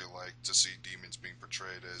I actually like to see demons being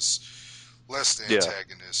portrayed as less Yeah.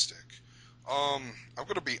 antagonistic. I'm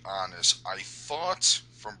gonna be honest. I thought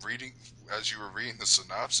from reading, as you were reading the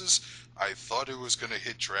synopsis, I thought it was gonna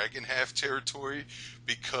hit Dragon Half territory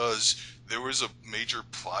because there was a major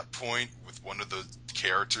plot point with one of the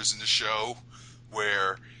characters in the show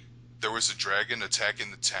where there was a dragon attacking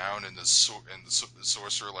the town, and the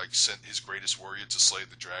sorcerer like sent his greatest warrior to slay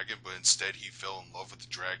the dragon, but instead he fell in love with the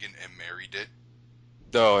dragon and married it.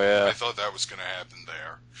 Oh I yeah. thought that was gonna happen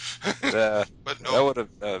there, That but that nope. would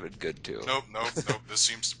have been good too. Nope, nope, nope. This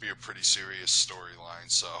seems to be a pretty serious storyline,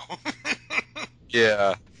 so.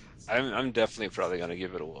 Yeah. I'm definitely probably gonna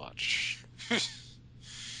give it a watch.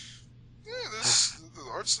 Yeah, the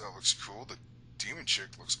art style looks cool. The demon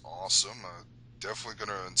chick looks awesome. Definitely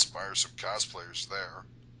gonna inspire some cosplayers there.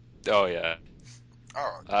 Oh yeah.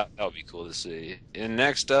 Alright. That would be cool to see. And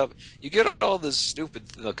next up, you get all the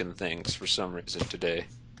stupid looking things for some reason today.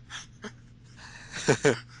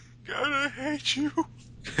 God, I hate you.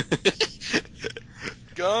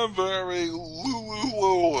 Ganbare Lulu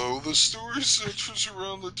Lolo. The story centers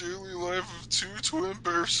around the daily life of two twin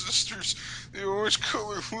bear sisters, the orange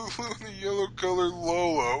colored Lulu and the yellow colored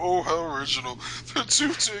Lolo. Oh, how original. The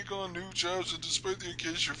two take on new jobs and despite the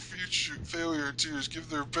occasional future failure and tears, give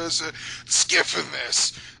their best at skipping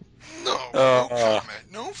this. No, no Uh,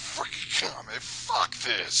 comment. No freaking comment. Fuck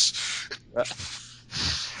this. that,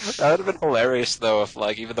 that would have been hilarious though if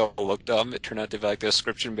like even though it looked dumb, it turned out to be like the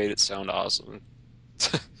description made it sound awesome.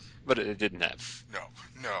 But it didn't have. No,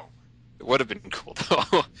 no. It would have been cool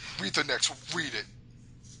though. Read the next one. Read it.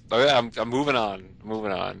 Okay, I'm moving on.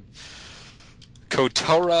 Moving on.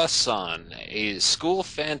 Kotora-san, a school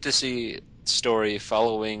fantasy story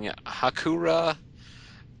following Hakura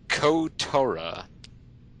Kotora,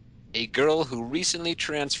 a girl who recently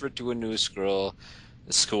transferred to a new school.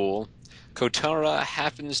 Kotora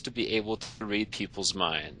happens to be able to read people's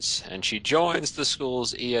minds, and she joins the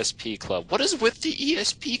school's ESP club. What is with the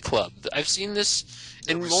ESP club? I've seen this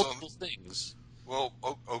Yeah, in we saw. multiple things. Well,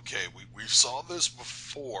 okay, we saw this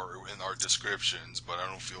before in our descriptions, but I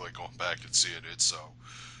don't feel like going back and seeing it. So,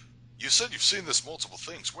 you said you've seen this multiple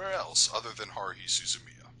things. Where else, other than Haruhi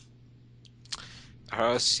Suzumiya?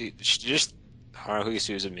 Just Haruhi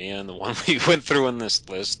Suzumiya and the one we went through in this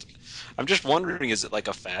list. I'm just wondering, is it like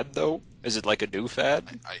a fad though? Is it like a new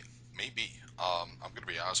fad? I maybe. I'm gonna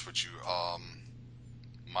be honest with you.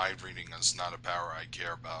 mind reading is not a power I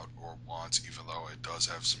care about or want, even though it does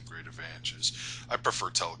have some great advantages. I prefer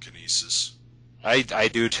telekinesis. I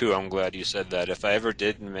do too. I'm glad you said that. If I ever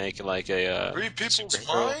did make like Read a people's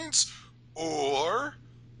superhero, minds, or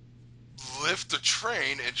lift a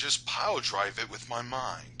train and just pile drive it with my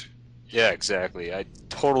mind. yeah, exactly. I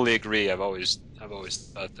totally agree. I've always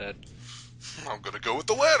thought that. I'm gonna go with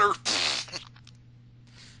the latter.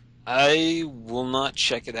 I will not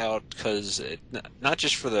check it out because not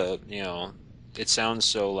just for the, it sounds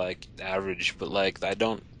so like average, but like I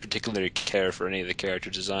don't particularly care for any of the character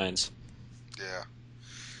designs. Yeah.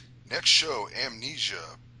 Next show,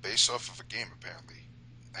 Amnesia, based off of a game apparently,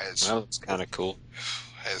 has That looks kind of cool.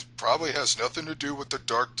 probably has nothing to do with the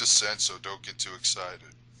Dark Descent, so don't get too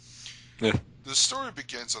excited. Yeah. The story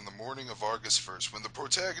begins on the morning of August 1st when the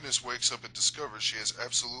protagonist wakes up and discovers she has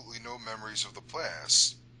absolutely no memories of the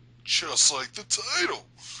past. Just like the title!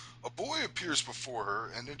 A boy appears before her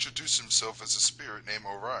and introduces himself as a spirit named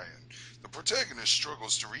Orion. The protagonist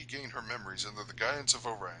struggles to regain her memories under the guidance of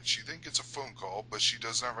Orion. She then gets a phone call, but she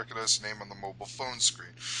does not recognize the name on the mobile phone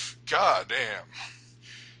screen. God damn.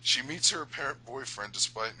 She meets her apparent boyfriend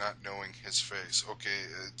despite not knowing his face. Okay,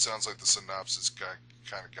 it sounds like the synopsis kind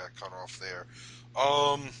of got cut off there.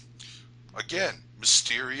 Um, Again,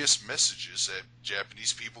 mysterious messages that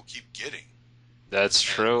Japanese people keep getting, That's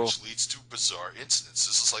and true. which leads to bizarre incidents.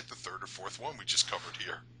 This is like the third or fourth one we just covered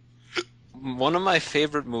here. One of my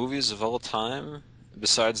favorite movies of all time,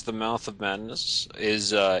 besides The Mouth of Madness,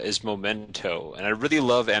 is Memento, and I really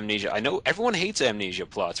love Amnesia. I know everyone hates Amnesia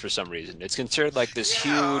plots for some reason. It's considered like this Yeah,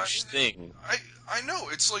 huge thing. I I know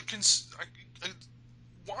it's like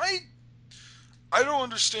why I don't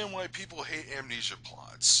understand why people hate amnesia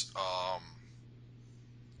plots.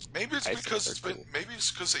 Maybe it's I think because they're cool. maybe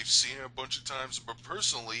it's because they've seen it a bunch of times. But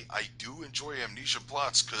personally, I do enjoy amnesia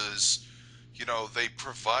plots because they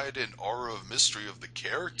provide an aura of mystery of the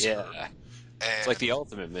character, Yeah, it's like and the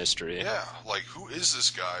ultimate mystery. yeah, like who is this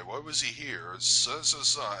guy? Why was he here?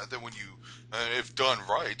 And then when if done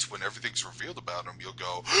right, when everything's revealed about him, you'll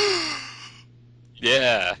go.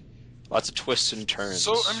 Yeah, lots of twists and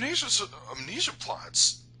So turns. amnesia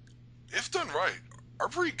plots, if done right, are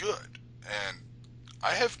pretty good, and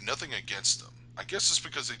I have nothing against them. I guess it's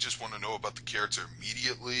because they just want to know about the character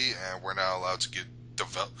immediately, and we're not allowed to get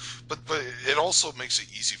develop. But it also makes it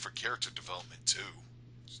easy for character development too.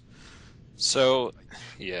 So,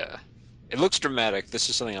 yeah, it looks dramatic. This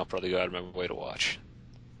is something I'll probably go out of my way to watch.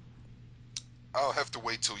 I'll have to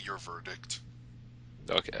wait till your verdict.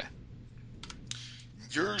 Okay.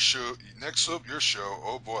 Your show next up. Your show.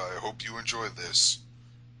 Oh boy, I hope you enjoy this.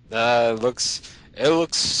 It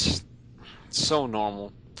looks so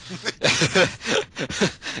normal.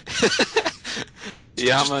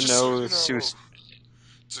 Yama Just so no you know, Sus.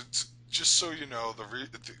 just so you know,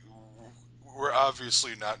 we're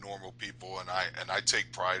obviously not normal people, and I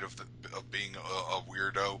take pride of being a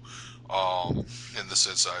weirdo, um, in the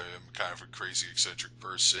sense I am kind of a crazy eccentric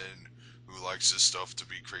person who likes his stuff to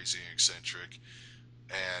be crazy and eccentric.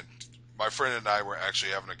 And my friend and I were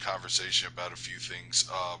actually having a conversation about a few things.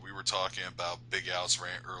 We were talking about Big Al's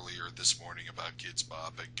rant earlier this morning about Kids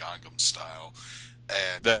Bop and Gangnam Style,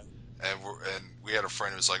 and That and we had a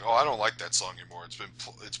friend who was like, "Oh, I don't like that song anymore.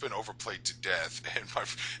 It's been overplayed to death."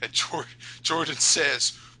 And Jordan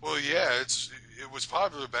says, "Well, yeah, it was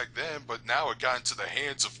popular back then, but now it got into the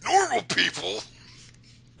hands of normal people."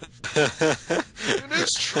 It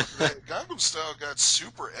is true that Gangnam Style got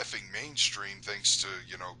super effing mainstream thanks to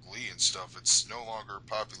Glee and stuff. It's no longer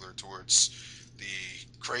popular towards the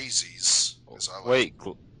crazies, as I like to.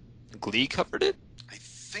 Wait, Glee covered it? I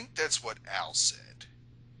think that's what Al said.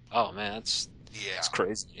 Oh man, that's Yeah,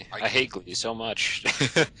 crazy. I I can. hate Glee so much.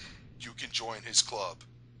 You can join his club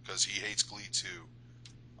because he hates Glee too.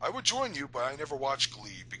 I would join you, but I never watch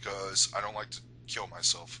Glee because I don't like to kill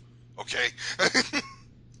myself. Okay?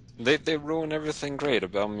 They ruin everything great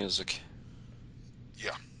about music.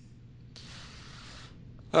 Yeah.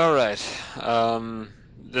 All right.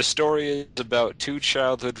 The story is about two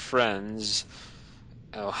childhood friends.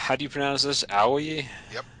 Oh, how do you pronounce this? Aoi?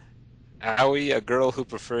 Yep. Aoi, a girl who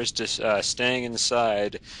prefers to staying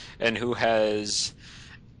inside and who has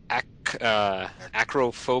Acro.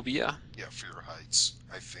 acrophobia, Yeah, Fear Heights,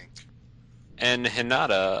 I think. and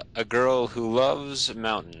Hinata, a girl who loves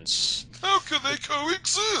mountains. How could they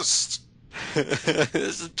coexist?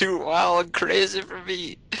 This is too wild and crazy for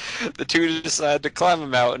me. The two decide to climb a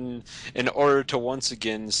mountain in order to once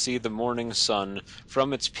again see the morning sun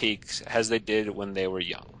from its peaks as they did when they were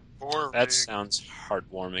young. That Boring sounds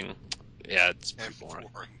heartwarming. Yeah, it's and pretty boring.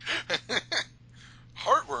 boring.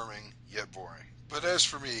 Heartwarming, yet boring. But as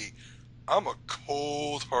for me, I'm a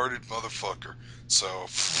cold-hearted motherfucker. So,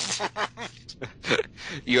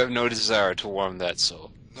 You have no desire to warm that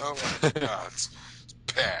soul. no, I do not.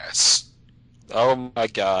 Pass. Oh my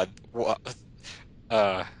God.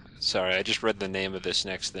 Uh, sorry, I just read the name of this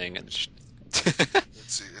next thing and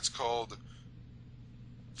Let's see. It's called.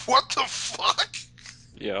 What the fuck?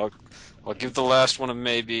 yeah, I'll give the last one a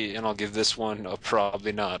maybe, and I'll give this one a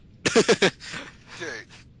probably not. Okay.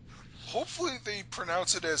 Hopefully they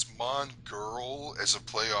pronounce it as Mon Girl as a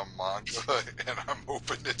play on manga, and I'm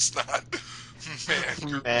hoping it's not Man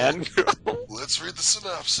Girl. Man, girl. Let's read the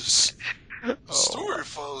synopsis. The Oh, story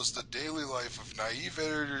follows the daily life of naive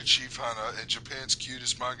editor-in-chief Hana and Japan's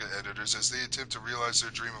cutest manga editors as they attempt to realize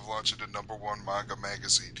their dream of launching a #1 manga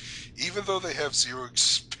magazine, even though they have zero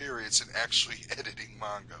experience in actually editing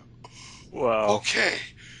manga. wow. Okay,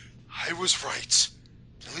 I was right.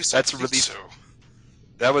 At least I That's think really so.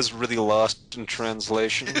 that was really lost in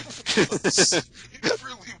translation. It was. It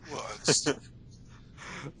really was.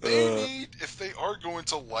 They uh, need, if they are going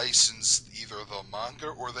to license either the manga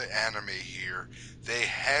or the anime here, they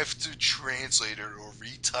have to translate it or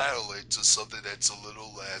retitle it to something that's a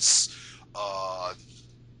little less uh,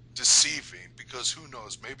 deceiving. Because who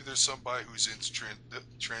knows? Maybe there's somebody who's into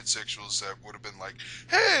transsexuals that would have been like,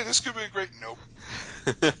 hey, this could be great. Nope.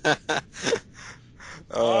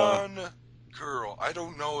 uh, Mon Girl. I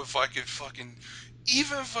don't know if I could fucking.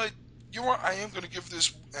 Even if I. You know what? I am going to give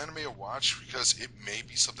this anime a watch because it may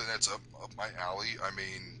be something that's up my alley. I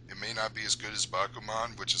mean, it may not be as good as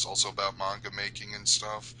Bakuman, which is also about manga making and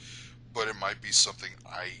stuff, but it might be something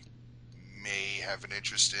I may have an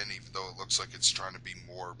interest in, even though it looks like it's trying to be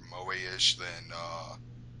more moe-ish than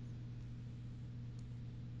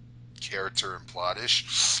character and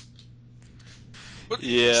plot-ish. But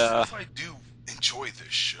even yeah. if I do enjoy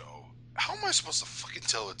this show, how am I supposed to fucking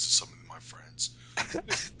tell it to some of my friends?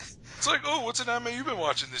 It's like, oh, what's an anime you've been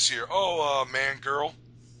watching this year? Oh, Man Girl.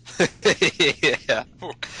 Yeah.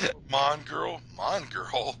 Mon Girl? Mon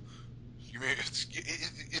Girl? You mean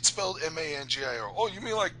it's spelled Mangir? Oh, you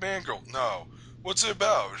mean like Man Girl? No. What's it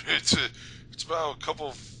about? It's about a couple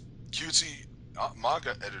of cutesy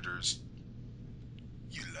manga editors.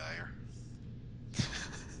 You liar.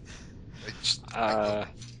 I don't Uh,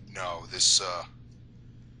 know. This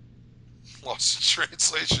lost in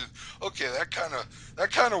translation. Okay, that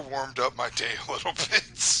kind of warmed up my day a little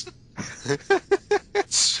bit.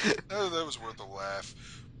 That was worth a laugh.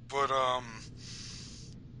 But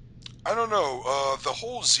I don't know. The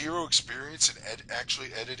whole zero experience in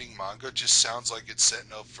actually editing manga just sounds like it's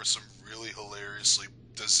setting up for some really hilariously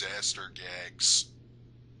disaster gags.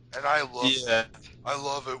 And yeah. I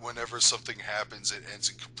love it whenever something happens, it ends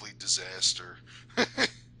in complete disaster.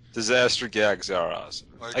 Disaster gags are awesome.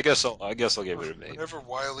 Like I guess I'll give it a maybe. whenever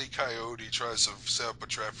Wile E. Coyote tries to set up a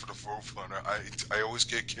trap for the Wolf Hunter, I always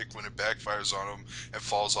get kicked when it backfires on him and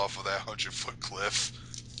falls off of that 100-foot cliff.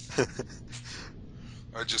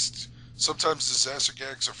 I just sometimes disaster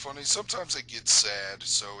gags are funny, sometimes they get sad,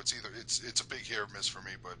 so it's a big hit or miss for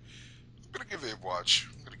me, but I'm gonna give it a watch.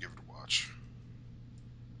 I'm gonna give it a watch.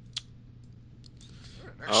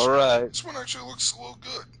 Alright, All actually right. this one actually looks a little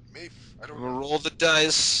good. Maybe. I I'm don't gonna know. roll the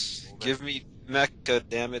dice. Roll that. Give me mecha,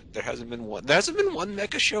 damn it. There hasn't been one. There hasn't been one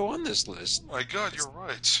mecha show on this Oh list. my god, you're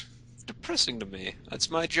That's right. depressing to me. That's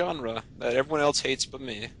my genre that everyone else hates but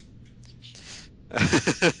me.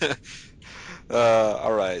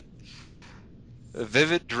 All right.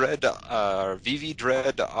 Vivid Dread, VV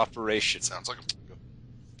Dread Operation. Sounds like a manga.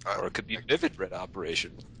 Or it could be I, Vivid Red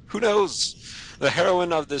Operation. Who knows? The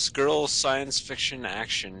heroine of this girl science fiction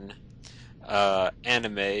action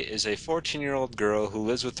anime is a 14-year-old girl who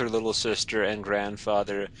lives with her little sister and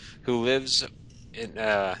grandfather, who lives in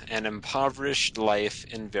an impoverished life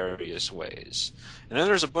in various ways. And then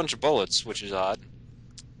there's a bunch of bullets, which is odd.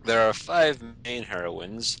 There are five main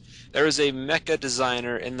heroines. There is a mecha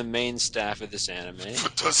designer in the main staff of this anime.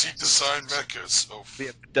 but does he design mechas? Oh,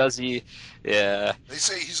 Does he? Yeah. they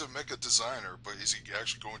say he's a mecha designer, but is he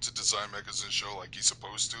actually going to design mechas in the show like he's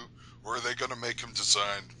supposed to? Or are they going to make him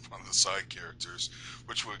design one of the side characters,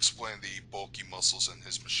 which will explain the bulky muscles in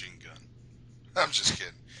his machine gun? I'm just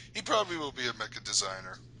kidding. He probably will be a mecha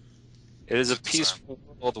designer It is a to design. peaceful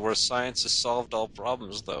world where science has solved all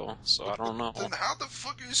problems, though, so I But don't know. then how the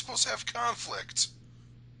fuck are you supposed to have conflict?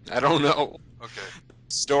 I don't know. Okay.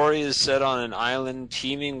 Story is set on an island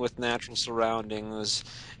teeming with natural surroundings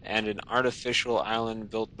and an artificial island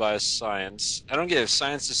built by science. I don't get if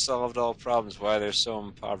science has solved all problems, why they're so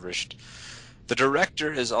impoverished. The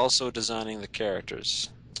director is also designing the characters.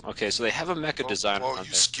 Okay, so they have a mecha designer Well, on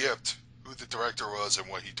you there. skipped who the director was and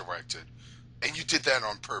what he directed. And you did that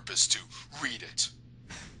on purpose to read it.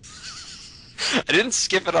 I didn't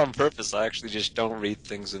skip it on purpose. I actually just don't read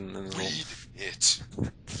things in the little. Read it.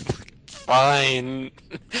 Fine.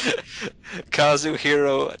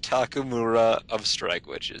 Kazuhiro Takumura of Strike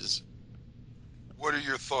Witches. What are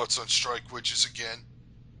your thoughts on Strike Witches again?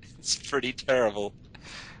 It's pretty terrible.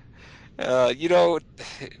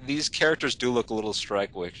 These characters do look a little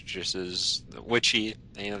Strike Witches, witchy.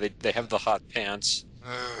 They have the hot pants,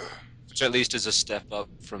 Ugh, which at least is a step up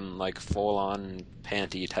from like full-on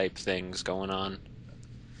panty type things going on.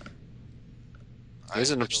 He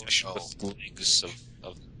has an I don't obsession know. with legs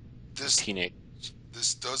of This teenage.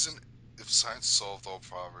 this doesn't. If science solved all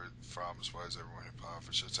problems, why is everyone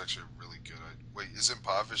impoverished? It's actually really good. Wait, is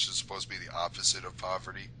impoverished supposed to be the opposite of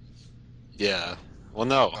poverty? Yeah. Well,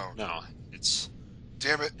 no, Oh, no. It's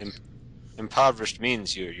damn it! im impoverished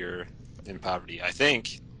means you're in poverty. I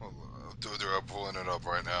think. Well, they're pulling it up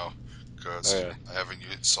right now because Uh, I haven't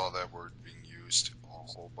saw that word being used a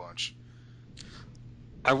whole bunch.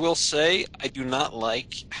 I will say I do not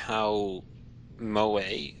like how Moe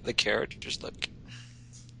the characters look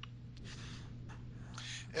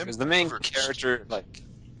because the main Impoverished. character like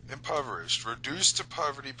Impoverished. Reduced to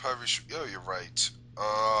poverty, impoverished. Oh, you're right.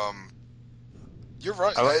 You're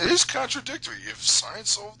right. I like It is contradictory. If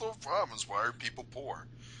science solved all problems, why are people poor?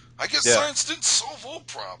 I guess yeah. science didn't solve all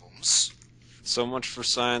problems. So much for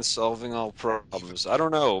science solving all Even problems. I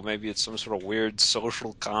don't know. Maybe it's some sort of weird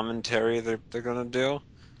social commentary they're gonna do.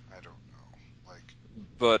 I don't know. Like,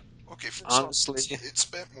 But okay, first off, honestly, it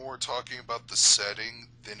spent more talking about the setting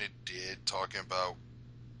than it did talking about.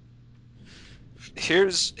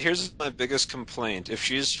 here's my biggest complaint. If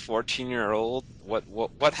she's 14-year-old,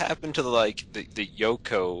 what happened to the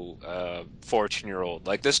Yoko 14-year-old?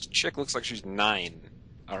 Like this chick looks like she's 9.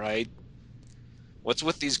 All right? What's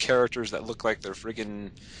with these characters that look like they're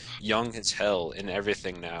friggin' young as hell in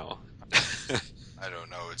everything now? I don't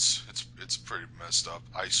know. It's pretty messed up.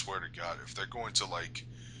 I swear to God, if they're going to like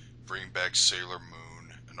bring back Sailor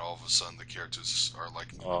Moon, and all of a sudden the characters are like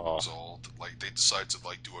Oh, years old. Like they decide to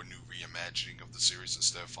like do a new reimagining of the series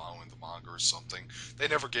instead of following the manga or something. They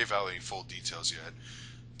never gave out any full details yet,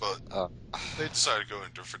 but uh, they decided to go in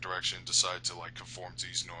a different direction. Decide to like conform to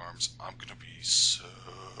these norms. I'm gonna be so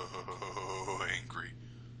angry.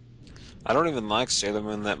 I don't even like Sailor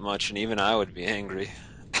Moon that much, and even I would be angry.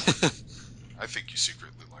 I think you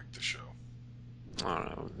secretly like the show. I don't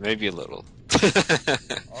know, maybe a little.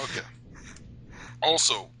 Okay.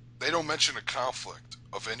 Also, they don't mention a conflict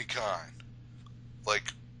of any kind.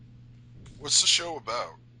 Like, what's the show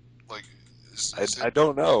about? Like, is it? I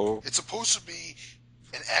don't know. It's supposed to be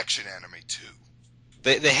an action anime too.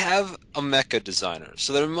 They have a mecha designer,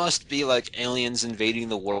 so there must be like aliens invading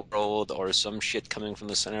the world or some shit coming from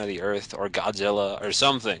the center of the earth or Godzilla or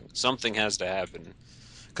something. Something has to happen.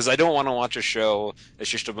 Because I don't want to watch a show that's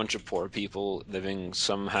just a bunch of poor people living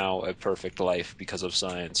somehow a perfect life because of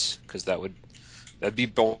science. Because that'd be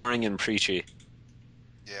boring and preachy.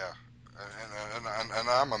 Yeah, and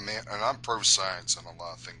I'm a man, and I'm pro science on a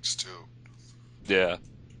lot of things too. Yeah.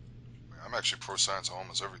 I'm actually pro science on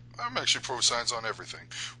almost every. I'm actually pro science on everything.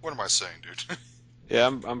 What am I saying, dude? Yeah,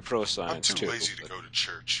 I'm pro I'm science too too, lazy to but go to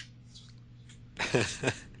church.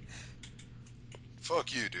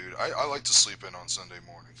 Fuck you, dude. I like to sleep in on Sunday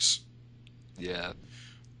mornings. yeah.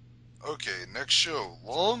 Okay, next show.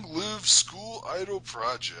 Long Live School Idol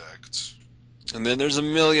Project. And then there's a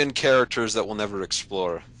million characters that we'll never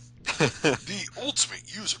explore. The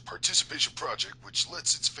ultimate user participation project which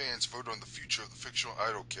lets its fans vote on the future of the fictional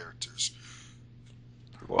idol characters.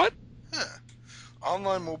 What? Huh.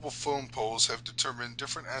 Online mobile phone polls have determined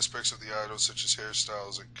different aspects of the idol, such as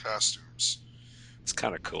hairstyles and costumes. It's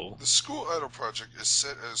kind of cool. The school idol project is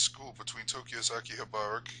set at a school between Tokyo's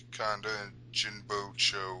Akihabara, Kanda, and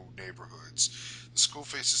Jinbocho neighborhoods. The school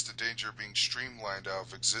faces the danger of being streamlined out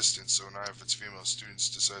of existence, so 9 of its female students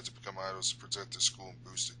decide to become idols to protect their school and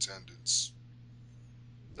boost attendance.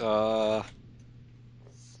 Uh, I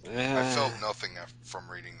eh. felt nothing from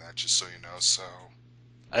reading that, just so you know, so.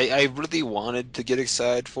 I really wanted to get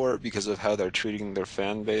excited for it because of how they're treating their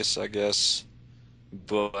fan base, I guess.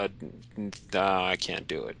 But nah, I can't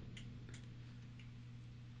do it.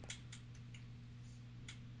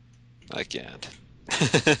 I can't.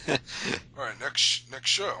 Alright, next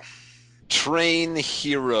show. Train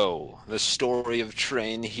Hero. The story of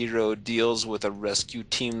Train Hero deals with a rescue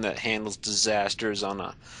team that handles disasters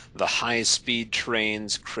on the high-speed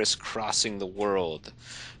trains crisscrossing the world.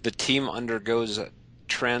 The team undergoes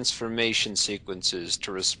transformation sequences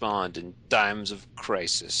to respond in times of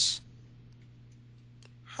crisis.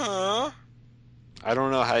 Huh? I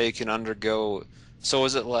don't know how you can undergo So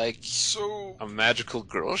is it like So, a magical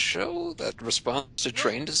girl show that responds to no.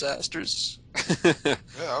 train disasters?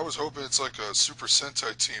 Yeah, I was hoping it's like a Super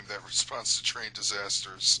Sentai team that responds to train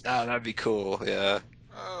disasters. Ah, that'd be cool. Yeah.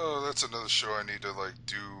 Oh, that's another show I need to like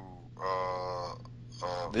do. Uh,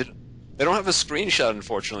 uh, They, they don't have a screenshot,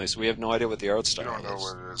 unfortunately, so we have no idea what the art we don't style know is.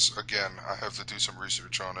 what it is. Again, I have to do some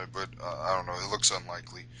research on it, but I don't know. It looks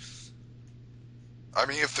unlikely. I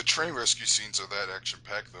mean, if the train rescue scenes are that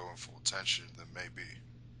action-packed though and full of tension, then maybe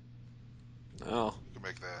Oh, you can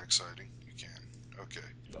make that exciting. You can. Okay.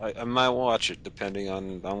 I might watch it depending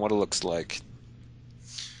on what it looks like.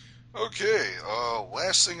 Okay,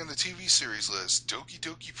 last thing in the TV series list, Doki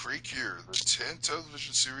Doki Precure, the 10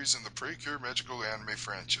 television series in the Precure magical anime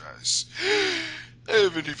franchise. I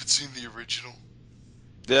haven't even seen the original.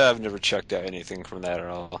 Yeah, I've never checked out anything from that at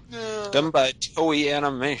all. No. Done by Toei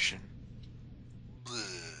Animation.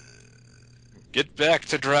 Get back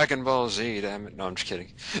to Dragon Ball Z, damn it. No, I'm just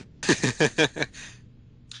kidding.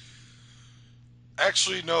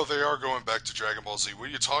 Actually, no, they are going back to Dragon Ball Z. What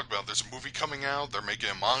are you talking about? There's a movie coming out, they're making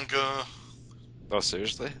a manga. Oh,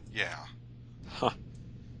 seriously? Yeah. Huh.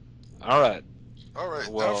 All right.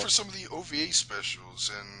 Alright, now for Well, some of the OVA specials,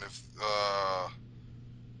 and if, oh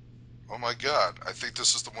my god, I think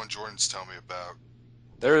this is the one Jordan's telling me about.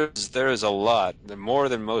 there is a lot, more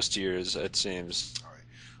than most years, it seems. Alright,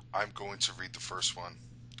 I'm going to read the first one.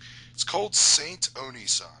 It's called Saint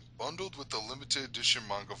Onisan, bundled with the limited edition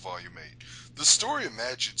manga volume 8. The story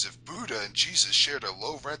imagines if Buddha and Jesus shared a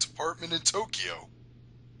low rent apartment in Tokyo.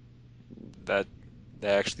 That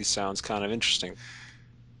that actually sounds kind of interesting.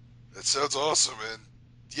 That sounds awesome, man.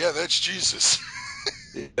 Yeah, that's Jesus.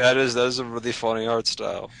 That is a really funny art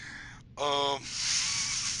style. um,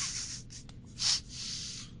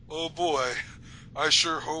 oh boy. I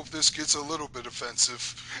sure hope this gets a little bit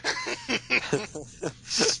offensive.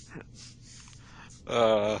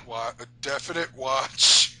 uh, A definite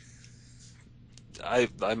watch. I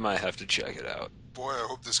might have to check it out. Boy, I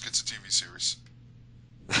hope this gets a TV series.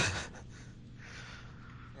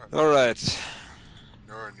 All right.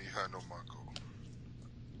 Nora Niha no Mako.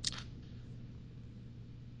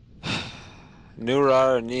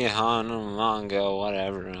 Nura Nihon manga,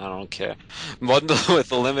 whatever. I don't care. Bundle with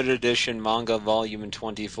the limited edition manga volume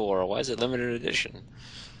 24. Why is it limited edition?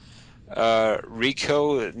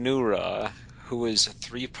 Riko Nura, who is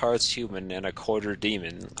 3 parts human and a quarter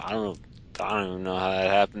demon. I don't even know how that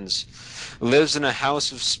happens. Lives in a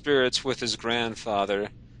house of spirits with his grandfather,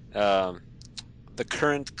 um, the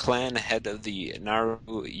current clan head of the Naru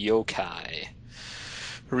Yokai.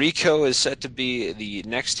 Riko is set to be the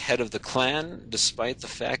next head of the clan, despite the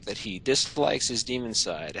fact that he dislikes his demon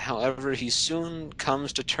side. However, he soon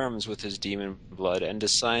comes to terms with his demon blood and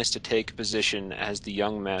decides to take position as the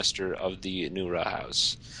young master of the Nura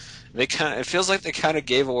house. It feels like they kind of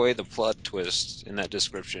gave away the plot twist in that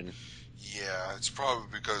description. Yeah, it's probably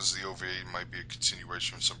because the OVA might be a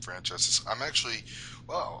continuation of some franchises. I'm actually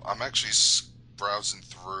browsing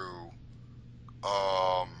through,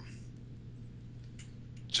 um,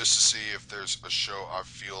 just to see if there's a show I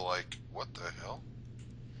feel like, what the hell?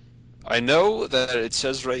 I know that it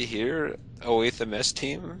says right here, Oath MS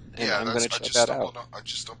Team, and Yeah, I'm gonna check that out. I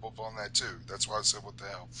just stumbled upon that too. That's why I said, what the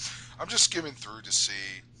hell? I'm just skimming through to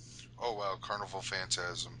see, oh wow, Carnival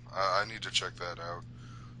Phantasm. I need to check that out.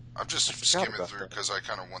 I'm I just forgot skimming about through that. because I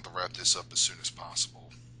kind of want to wrap this up as soon as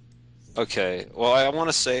possible. Okay, well, I want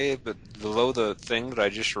to say, but below the thing that I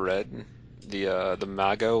just read, the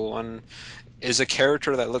Mago one, is a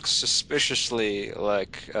character that looks suspiciously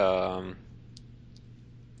like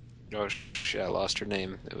oh shit, I lost her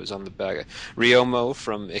name. It was on the back. Ryomo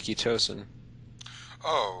from Ikitosen.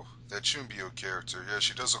 Oh, that Chumbio character. Yeah,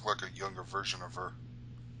 she does look like a younger version of her.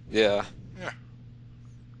 Yeah, Yeah.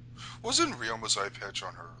 Wasn't Ryoma's eye patch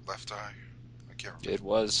on her left eye? I can't remember. it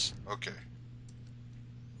was. Okay.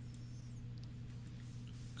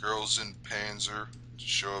 Girls in Panzer.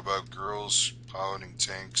 Show about girls piloting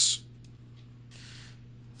tanks.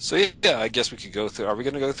 So yeah, I guess we could go through. Are we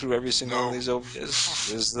gonna go through every single one of No. these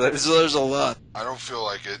OVAs? There's a lot. I don't feel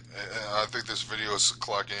like it. I think this video is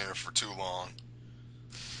clocking in for too long.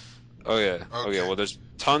 Oh yeah, oh yeah. Okay. Well, there's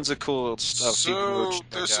tons of cool stuff people can go So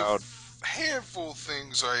check there's a out. handful of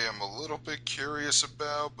things I am a little bit curious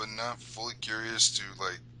about, but not fully curious to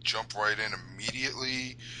like jump right in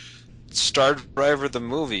immediately. Star Driver the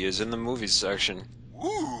movie is in the movies section.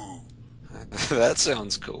 Ooh, That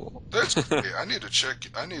sounds cool. that's great. I need to check.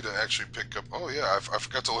 I need to actually pick up. Oh yeah, I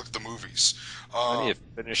forgot to look at the movies. I Um, need to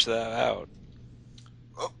finish that out.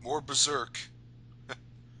 oh, more Berserk.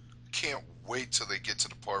 Can't wait till they get to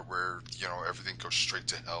the part where everything goes straight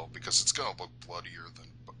to hell because it's gonna look bloodier than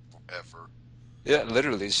ever. Yeah,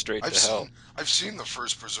 literally straight I've to seen hell. I've seen the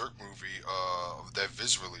first Berserk movie of that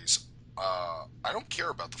Viz release. I don't care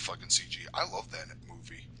about the fucking CG. I love that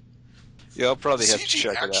movie. Yeah, I'll The probably have to CG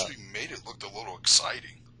check it out. actually made it look a little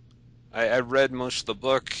exciting. I read most of the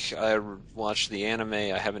book. Watched the anime.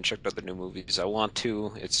 I haven't checked out the new movies. I want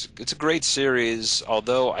to. It's a great series,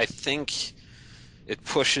 although I think it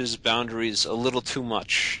pushes boundaries a little too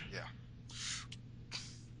much. Yeah.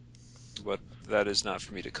 But that is not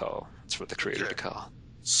for me to call. It's for the creator Okay. to call.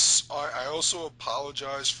 I also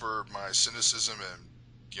apologize for my cynicism and,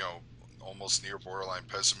 you know, almost near borderline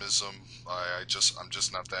pessimism. I'm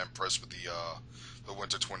just not that impressed with the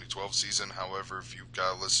winter 2012 season. However, if you've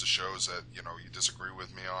got a list of shows that you disagree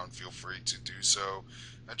with me on, feel free to do so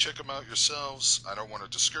and check them out yourselves. I don't want to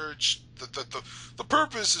discourage. The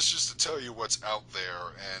purpose is just to tell you what's out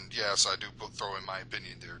there, and yes, I do throw in my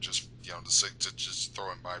opinion there, just to just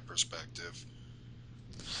throw in my perspective.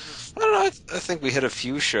 And if I don't know. I think we hit a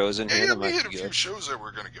few shows in Yeah, here yeah, that we might hit be a few good. shows that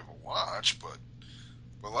we're gonna give a watch, but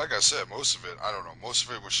like I said, most of it, I don't know. Most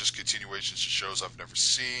of it was just continuations of shows I've never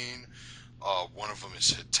seen. One of them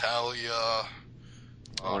is Hitalia.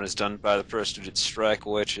 One Um, is done by the person who did Strike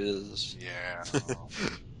Witches. yeah,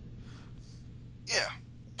 yeah.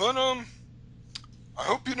 But I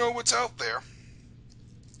hope you know what's out there,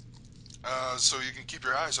 so you can keep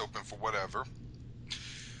your eyes open for whatever.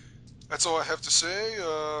 That's all I have to say.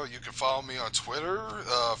 You can follow me on Twitter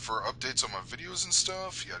for updates on my videos and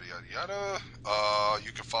stuff. Yada yada yada.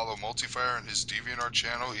 You can follow Multifire on his DeviantArt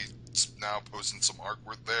channel. He's now posting some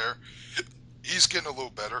artwork there. He's getting a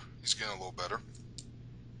little better. He's getting a little better.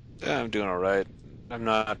 Yeah, I'm doing all right. I'm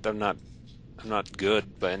not. I'm not. I'm not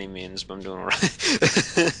good by any means, but I'm doing all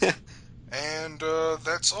right. And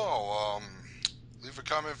that's all. Leave a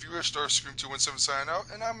comment if you wish. Star Scream 217 sign out.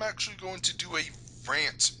 And I'm actually going to do a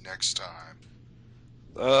rant next time.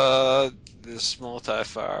 uh, this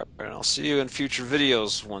multi-fire, and I'll see you in future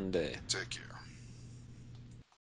videos one day. Take care.